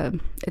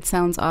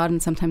odd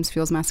and sometimes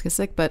feels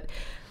masochistic, but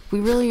we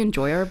really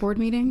enjoy our board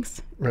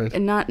meetings. Right.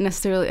 And not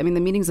necessarily, I mean,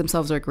 the meetings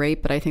themselves are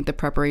great, but I think the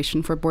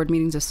preparation for board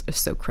meetings is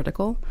so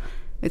critical.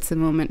 It's a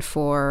moment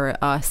for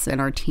us and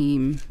our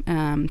team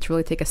to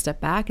really take a step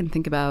back and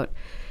think about,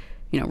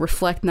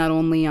 reflect not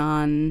only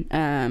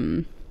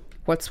on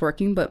what's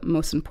working, but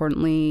most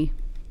importantly,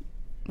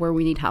 where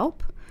we need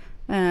help,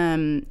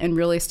 and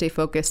really stay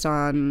focused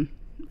on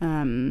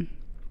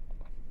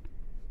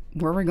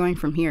where we're going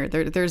from here.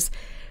 There's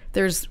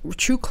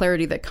true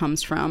clarity that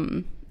comes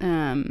from,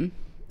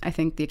 I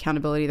think, the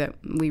accountability that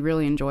we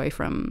really enjoy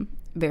from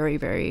very,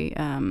 very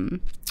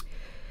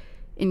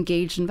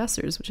engaged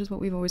investors, which is what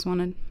we've always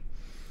wanted.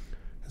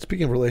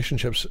 Speaking of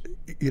relationships,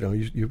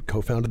 you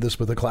co-founded this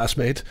with a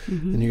classmate,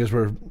 and you guys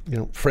were,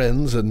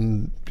 friends,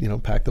 and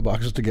packed the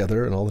boxes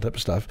together and all that type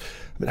of stuff.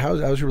 I mean,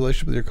 how's your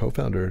relationship with your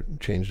co-founder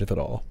changed, if at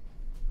all?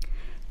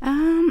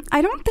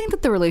 I don't think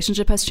that the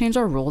relationship has changed.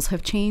 Our roles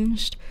have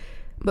changed,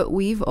 but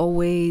we've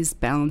always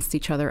balanced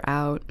each other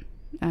out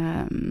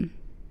in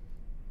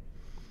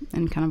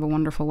kind of a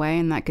wonderful way,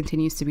 and that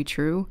continues to be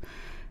true.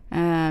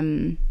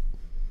 Do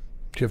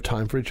you have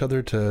time for each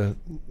other to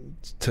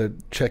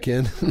check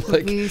in?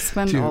 We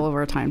spend all of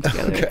our time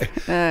together. Okay.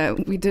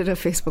 We did a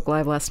Facebook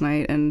Live last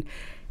night, and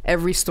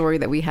every story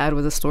that we had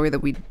was a story that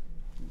we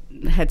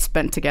had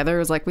spent together. It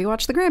was like, we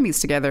watched the Grammys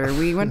together.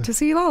 We went to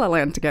see La La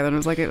Land together. And it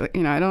was like,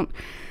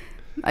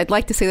 I'd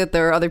like to say that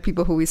there are other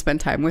people who we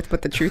spend time with,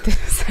 but the truth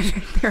is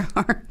there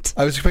aren't.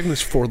 I was expecting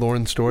this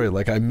forlorn story.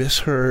 Like, I miss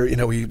her.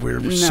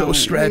 We're so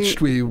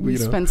stretched. We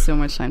spend so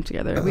much time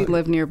together. We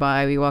live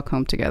nearby. We walk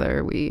home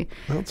together.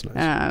 That's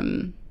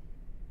nice.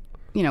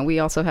 We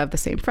also have the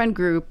same friend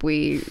group.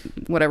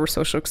 Whatever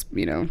social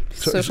time.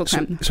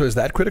 So is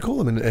that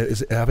critical? I mean,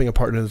 is having a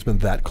partner that's been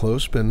that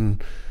close been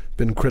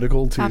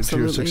critical to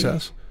your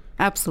success?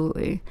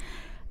 Absolutely.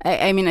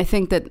 I mean, I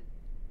think that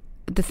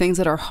the things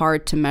that are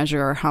hard to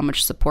measure are how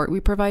much support we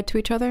provide to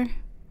each other.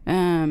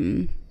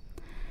 This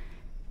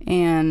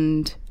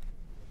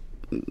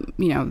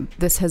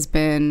has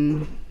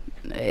been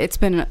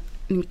an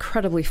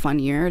incredibly fun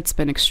year. It's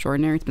been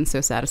extraordinary. It's been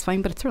so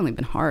satisfying, but it's certainly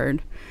been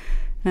hard.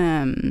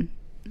 I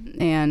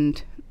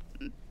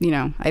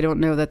don't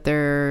know that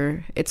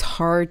it's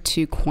hard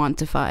to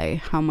quantify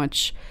how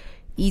much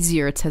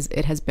easier it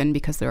has been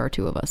because there are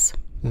two of us.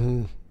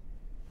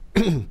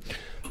 Mm-hmm.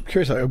 I'm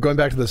curious, going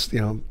back to this,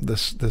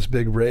 this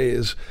big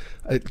raise,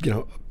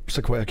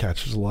 Sequoia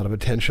catches a lot of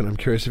attention. I'm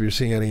curious if you're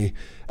seeing any,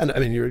 and I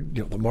mean,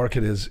 the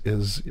market is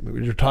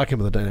you're talking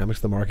about the dynamics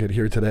of the market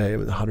here today. I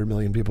mean, 100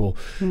 million people.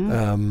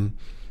 Mm-hmm.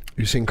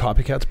 You're seeing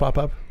copycats pop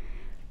up?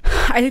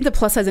 I think the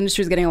plus size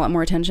industry is getting a lot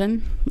more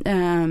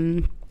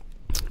attention.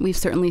 We've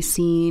certainly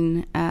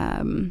seen,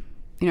 I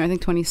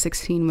think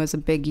 2016 was a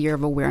big year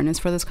of awareness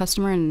for this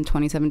customer, and in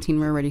 2017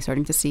 we're already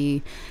starting to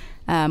see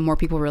more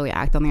people really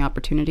act on the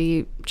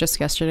opportunity. Just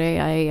yesterday,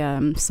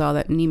 I saw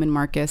that Neiman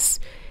Marcus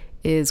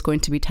is going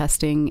to be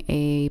testing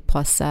a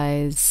plus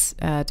size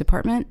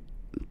department,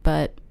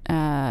 but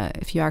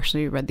if you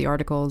actually read the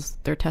articles,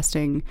 they're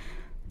testing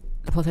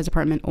the plus size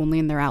department only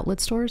in their outlet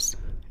stores.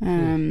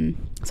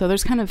 So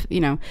there's kind of,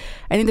 I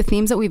think the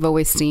themes that we've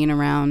always seen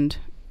around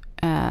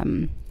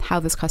how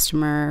this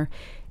customer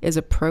is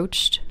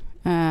approached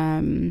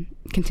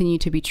continue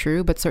to be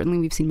true, but certainly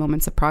we've seen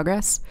moments of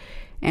progress.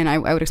 And I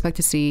would expect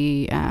to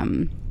see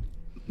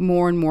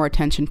more and more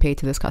attention paid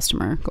to this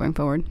customer going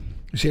forward.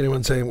 You see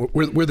anyone saying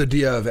we're the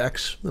Dia of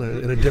X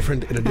in a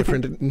different? I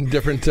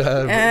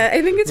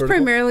think it's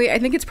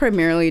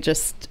primarily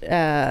just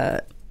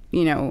a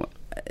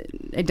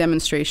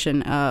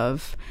demonstration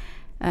of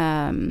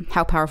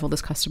how powerful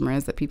this customer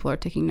is that people are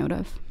taking note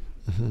of.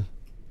 Mm-hmm.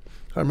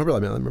 I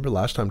remember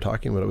last time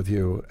talking about it with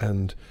you,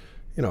 and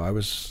I'm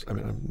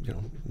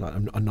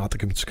not the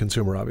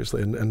consumer,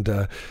 obviously, and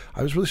I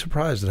was really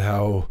surprised at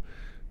how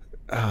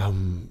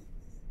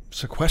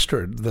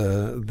sequestered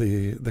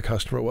the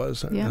customer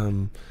was. Yeah.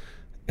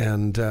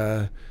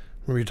 Remember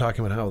you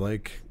talking about how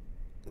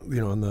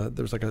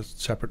there's like a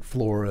separate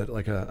floor at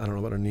I don't know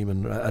about a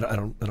Neiman. I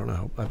don't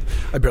know.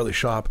 I barely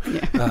shop,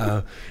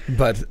 yeah.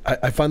 But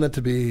I find that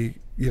to be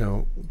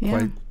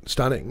quite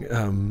stunning.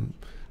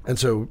 And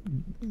so,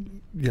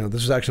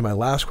 this is actually my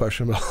last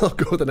question, but I'll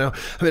go with it now.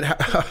 I mean,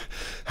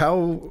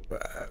 how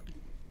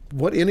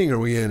what inning are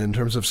we in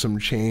terms of some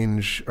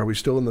change? Are we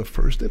still in the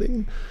first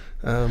inning?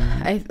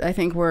 I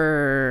think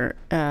we're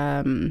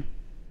in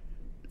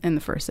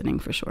the first inning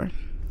for sure.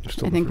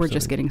 I think we're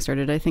just getting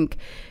started. I think,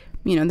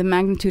 the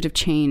magnitude of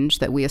change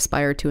that we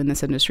aspire to in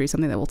this industry is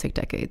something that will take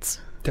decades.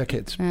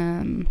 Decades.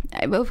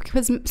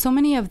 Because so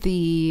many of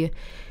the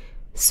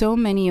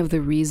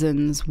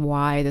reasons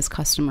why this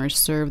customer is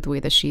served the way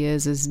that she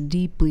is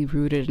deeply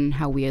rooted in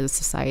how we as a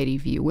society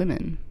view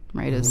women,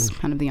 right? Is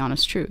kind of the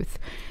honest truth.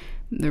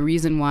 The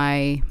reason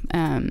why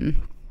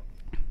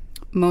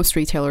most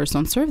retailers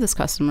don't serve this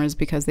customer is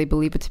because they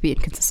believe it to be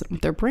inconsistent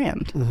with their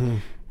brand. Mm-hmm.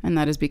 And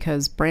that is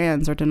because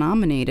brands are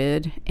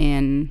denominated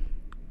in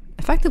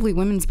effectively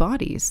women's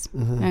bodies.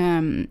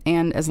 Mm-hmm.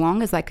 And as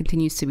long as that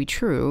continues to be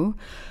true,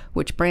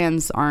 which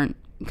brands aren't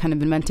kind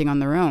of inventing on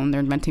their own,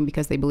 they're inventing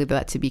because they believe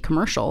that to be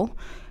commercial,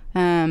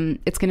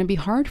 it's going to be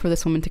hard for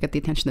this woman to get the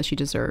attention that she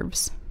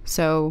deserves.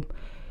 So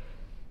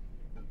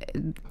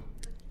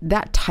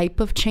that type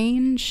of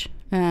change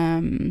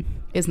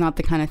is not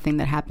the kind of thing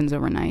that happens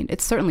overnight.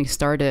 It's certainly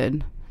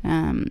started,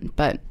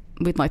 but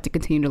we'd like to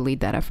continue to lead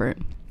that effort.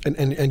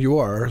 And you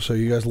are. So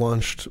you guys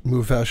launched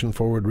Move Fashion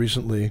Forward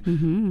recently.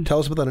 Mm-hmm. Tell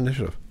us about that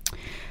initiative.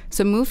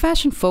 So Move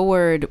Fashion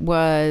Forward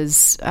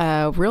was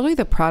really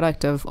the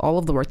product of all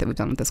of the work that we've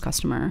done with this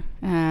customer,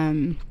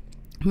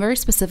 very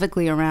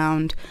specifically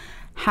around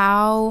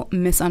how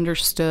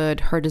misunderstood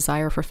her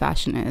desire for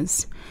fashion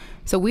is.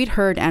 So we'd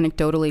heard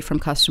anecdotally from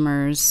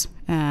customers,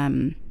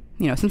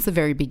 since the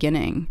very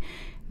beginning,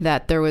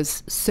 that there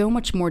was so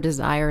much more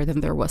desire than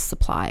there was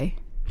supply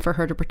for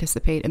her to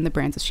participate in the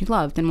brands that she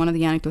loved. And one of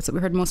the anecdotes that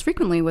we heard most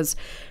frequently was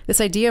this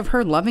idea of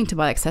her loving to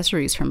buy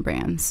accessories from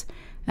brands,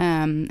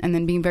 and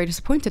then being very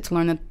disappointed to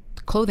learn that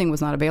clothing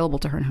was not available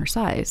to her in her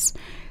size.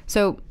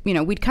 So,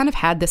 we'd kind of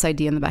had this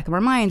idea in the back of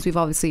our minds. We've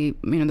obviously,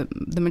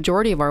 the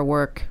majority of our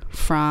work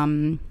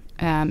from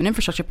an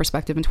infrastructure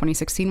perspective in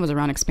 2016 was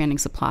around expanding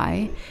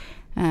supply.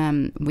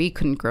 We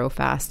couldn't grow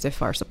fast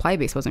if our supply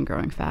base wasn't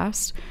growing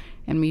fast.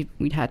 And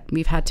we've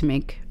had to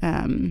make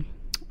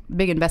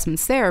big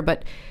investments there,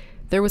 but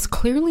there was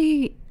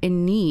clearly a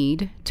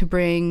need to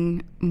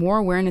bring more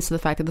awareness to the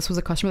fact that this was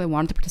a customer that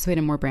wanted to participate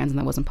in more brands, and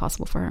that wasn't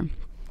possible for her.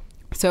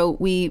 So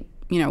we,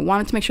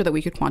 wanted to make sure that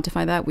we could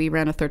quantify that. We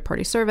ran a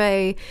third-party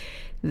survey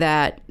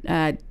that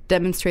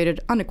demonstrated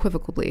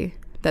unequivocally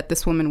that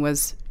this woman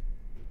was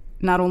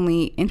not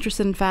only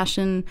interested in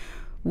fashion,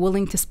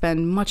 willing to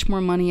spend much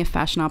more money if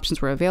fashion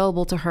options were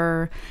available to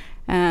her,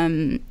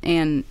 and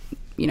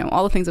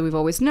all the things that we've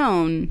always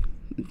known,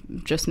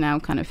 just now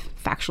kind of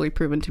factually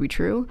proven to be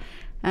true.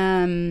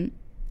 And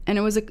it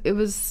was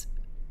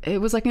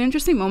like an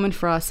interesting moment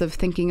for us of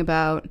thinking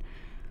about,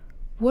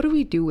 what do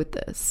we do with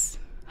this?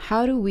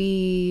 How do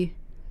we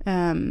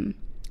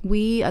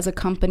as a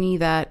company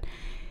that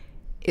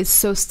is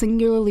so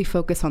singularly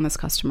focused on this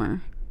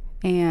customer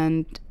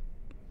and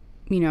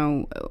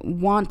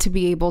want to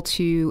be able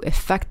to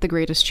effect the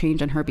greatest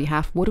change on her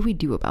behalf, what do we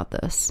do about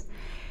this?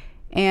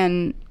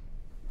 And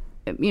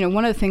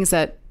one of the things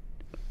that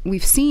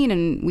we've seen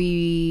and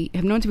we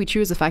have known to be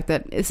true is the fact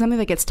that it's something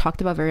that gets talked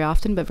about very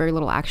often, but very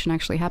little action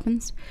actually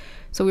happens.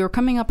 So we were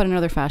coming up on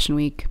another fashion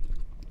week,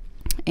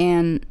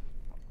 and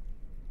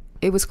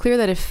it was clear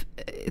that if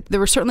there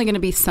was certainly going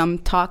to be some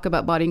talk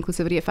about body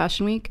inclusivity at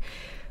Fashion Week,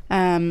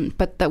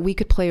 but that we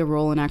could play a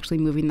role in actually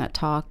moving that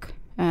talk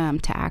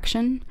to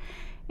action,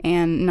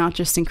 and not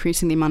just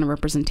increasing the amount of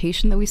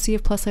representation that we see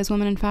of plus size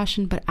women in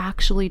fashion, but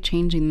actually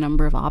changing the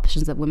number of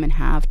options that women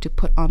have to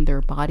put on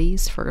their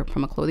bodies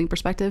from a clothing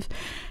perspective,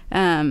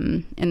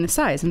 in the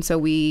size. And so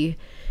we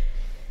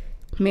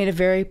made a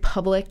very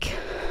public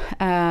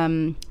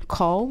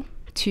call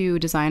to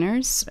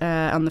designers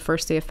on the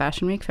first day of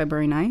Fashion Week,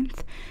 February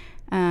 9th.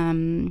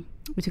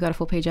 We took out a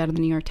full page ad in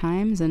the New York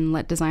Times and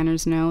let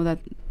designers know that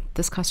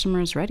this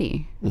customer is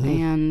ready. Mm-hmm.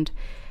 And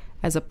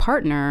as a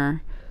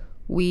partner,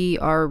 we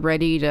are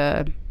ready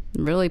to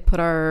really put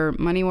our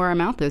money where our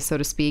mouth is, so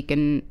to speak,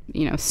 and,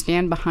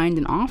 stand behind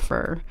an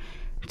offer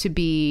to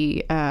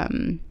be,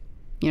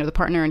 the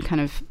partner and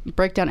kind of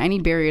break down any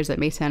barriers that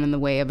may stand in the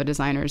way of a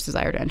designer's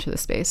desire to enter the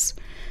space.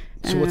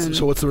 So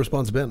what's the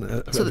response been?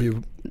 The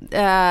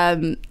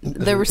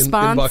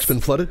response... Inbox been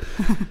flooded?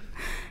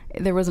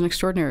 There was an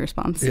extraordinary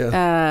response.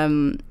 Yeah.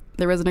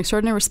 There was an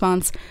extraordinary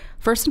response,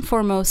 first and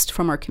foremost,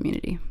 from our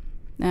community,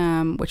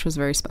 which was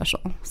very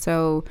special.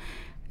 So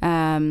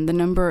the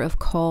number of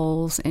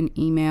calls and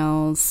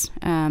emails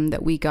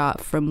that we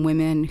got from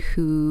women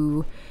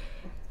who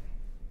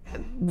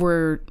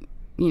were,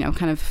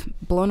 kind of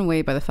blown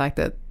away by the fact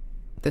that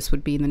this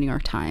would be in the New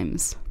York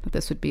Times, that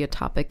this would be a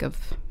topic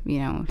of,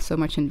 so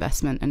much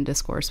investment and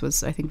discourse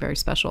was, I think, very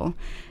special.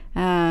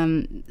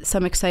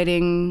 Some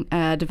exciting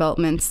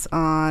developments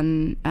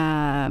on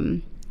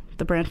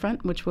the brand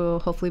front, which we'll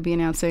hopefully be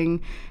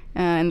announcing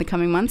in the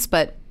coming months.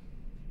 But,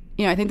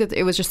 I think that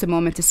it was just a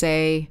moment to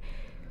say,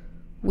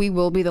 we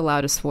will be the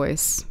loudest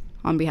voice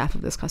on behalf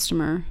of this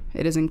customer.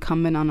 It is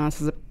incumbent on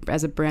us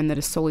as a brand that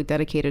is solely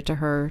dedicated to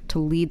her to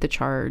lead the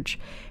charge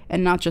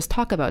and not just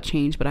talk about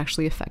change, but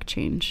actually affect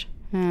change.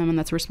 And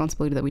that's a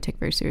responsibility that we take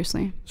very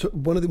seriously. So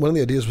one of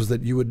the ideas was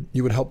that you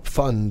would help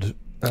fund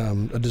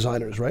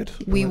designers, right?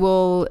 We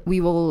will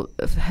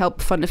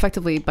help fund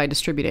effectively by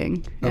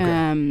distributing.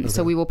 Okay.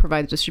 So we will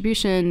provide the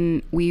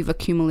distribution. We've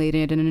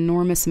accumulated an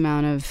enormous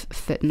amount of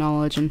fit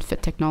knowledge and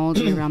fit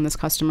technology around this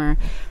customer.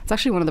 It's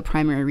actually one of the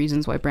primary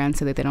reasons why brands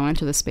say that they don't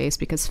enter the space,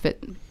 because fit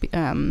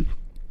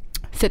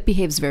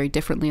behaves very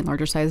differently in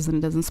larger sizes than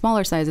it does in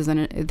smaller sizes,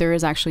 and there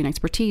is actually an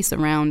expertise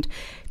around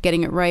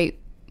getting it right,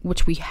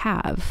 which we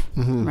have.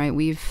 Mm-hmm. Right?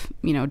 We've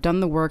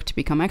done the work to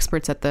become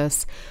experts at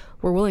this.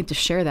 We're willing to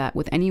share that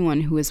with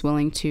anyone who is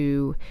willing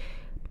to,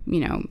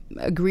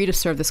 agree to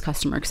serve this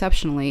customer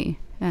exceptionally.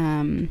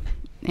 And,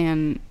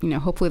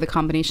 hopefully the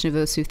combination of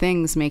those two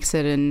things makes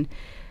it an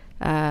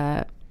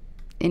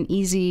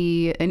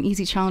easy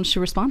challenge to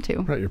respond to.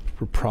 Right.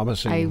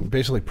 You're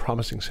basically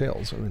promising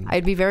sales.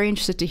 I'd be very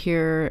interested to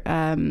hear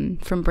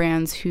from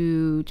brands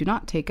who do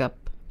not take up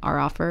our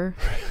offer,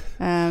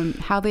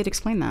 how they'd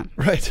explain that.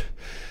 Right.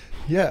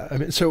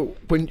 Yeah. So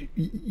when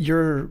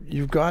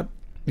you've got,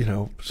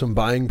 some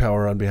buying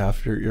power on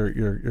behalf of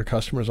your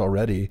customers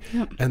already.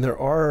 Yep. And there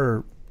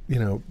are,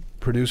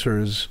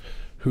 producers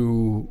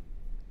who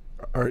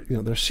are,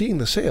 they're seeing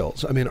the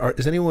sales.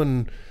 Is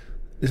anyone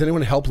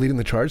help leading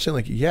the charge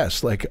saying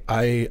yes,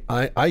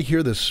 I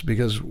hear this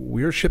because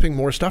we're shipping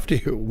more stuff to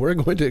you. We're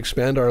going to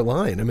expand our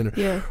line.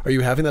 Are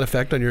you having that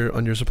effect on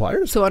your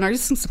suppliers? So on our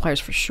existing suppliers,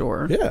 for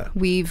sure. Yeah.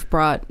 We've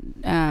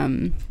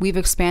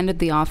expanded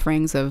the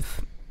offerings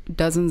of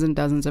dozens and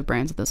dozens of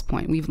brands at this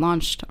point. We've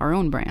launched our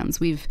own brands.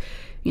 We've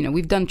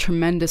done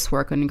tremendous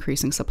work on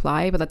increasing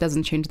supply, but that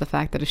doesn't change the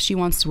fact that if she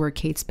wants to wear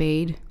Kate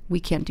Spade, we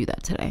can't do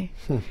that today.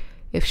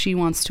 If she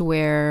wants to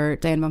wear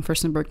Diane von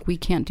Furstenberg, we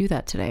can't do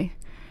that today.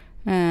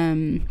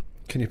 Can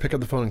you pick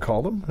up the phone and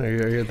call them?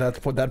 Are you at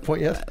that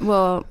point yet?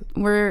 Well,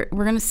 we're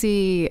going to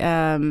see.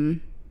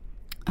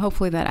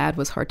 Hopefully that ad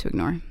was hard to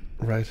ignore.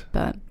 Right.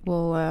 But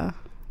we'll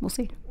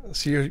see.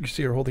 You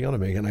see you're holding on to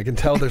me, and I can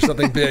tell there's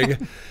something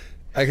big.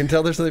 I can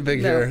tell there's something big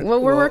here.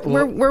 Well,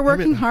 we're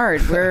working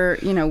hard. We're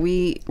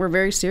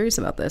very serious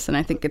about this, and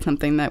I think it's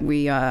something that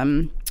we're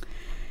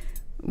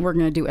going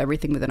to do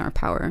everything within our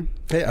power.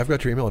 Hey, I've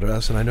got your email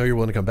address, and I know you're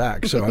willing to come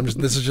back. So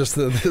this is just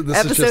the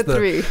episode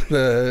 3.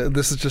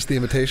 This is just the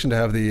invitation to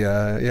have the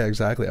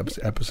exactly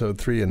episode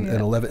 3 in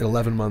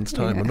 11 months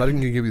time. I'm not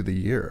even going to give you the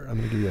year. I'm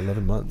going to give you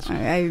 11 months.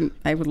 I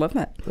would love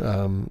that.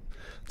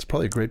 It's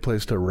probably a great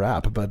place to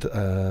wrap, but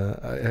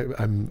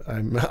I'm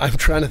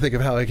trying to think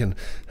of how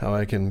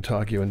I can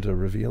talk you into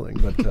revealing.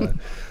 But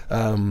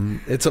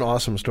it's an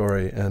awesome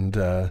story, and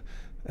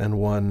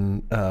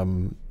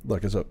one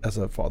look, as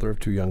a father of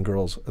 2 young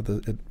girls,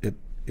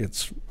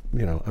 it's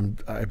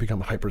I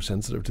become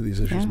hypersensitive to these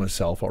issues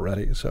myself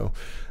already. So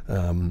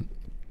I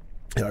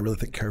really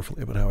think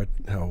carefully about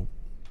how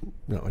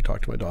I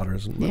talk to my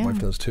daughters, and my wife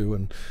does too,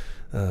 and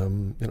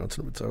it's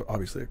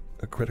obviously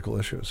a critical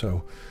issue.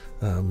 So.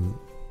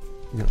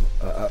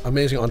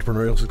 Amazing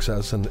entrepreneurial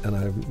success, and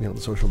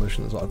the social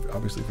mission is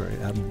obviously very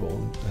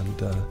admirable,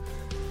 and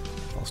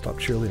I'll stop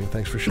cheerleading.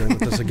 Thanks for sharing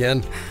with us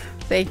again.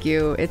 Thank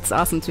you. It's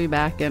awesome to be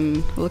back, and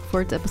we'll look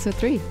forward to episode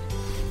 3.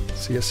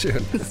 See you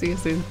soon. See you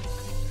soon.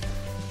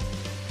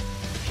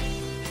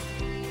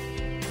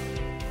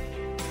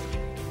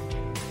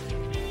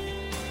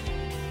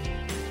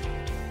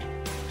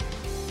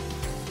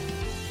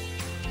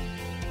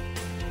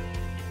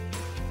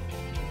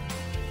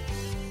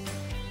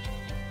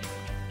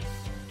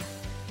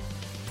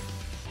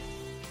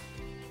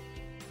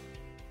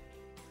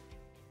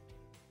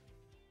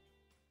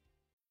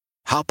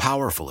 How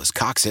powerful is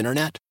Cox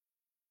Internet?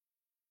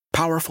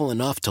 Powerful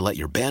enough to let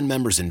your band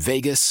members in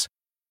Vegas,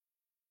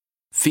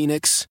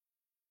 Phoenix,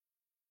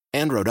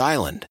 and Rhode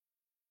Island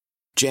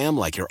jam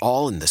like you're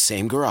all in the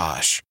same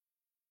garage.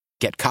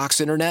 Get Cox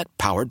Internet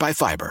powered by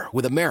fiber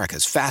with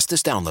America's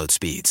fastest download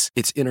speeds.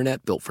 It's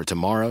internet built for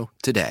tomorrow,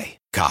 today.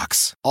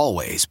 Cox,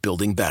 always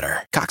building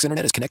better. Cox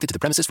Internet is connected to the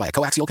premises via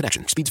coaxial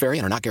connection. Speeds vary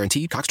and are not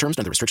guaranteed. Cox terms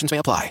and other restrictions may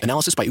apply.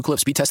 Analysis by Ookla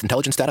Speed Test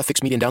Intelligence Data.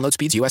 Fixed median download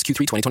speeds. US Q3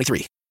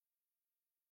 2023.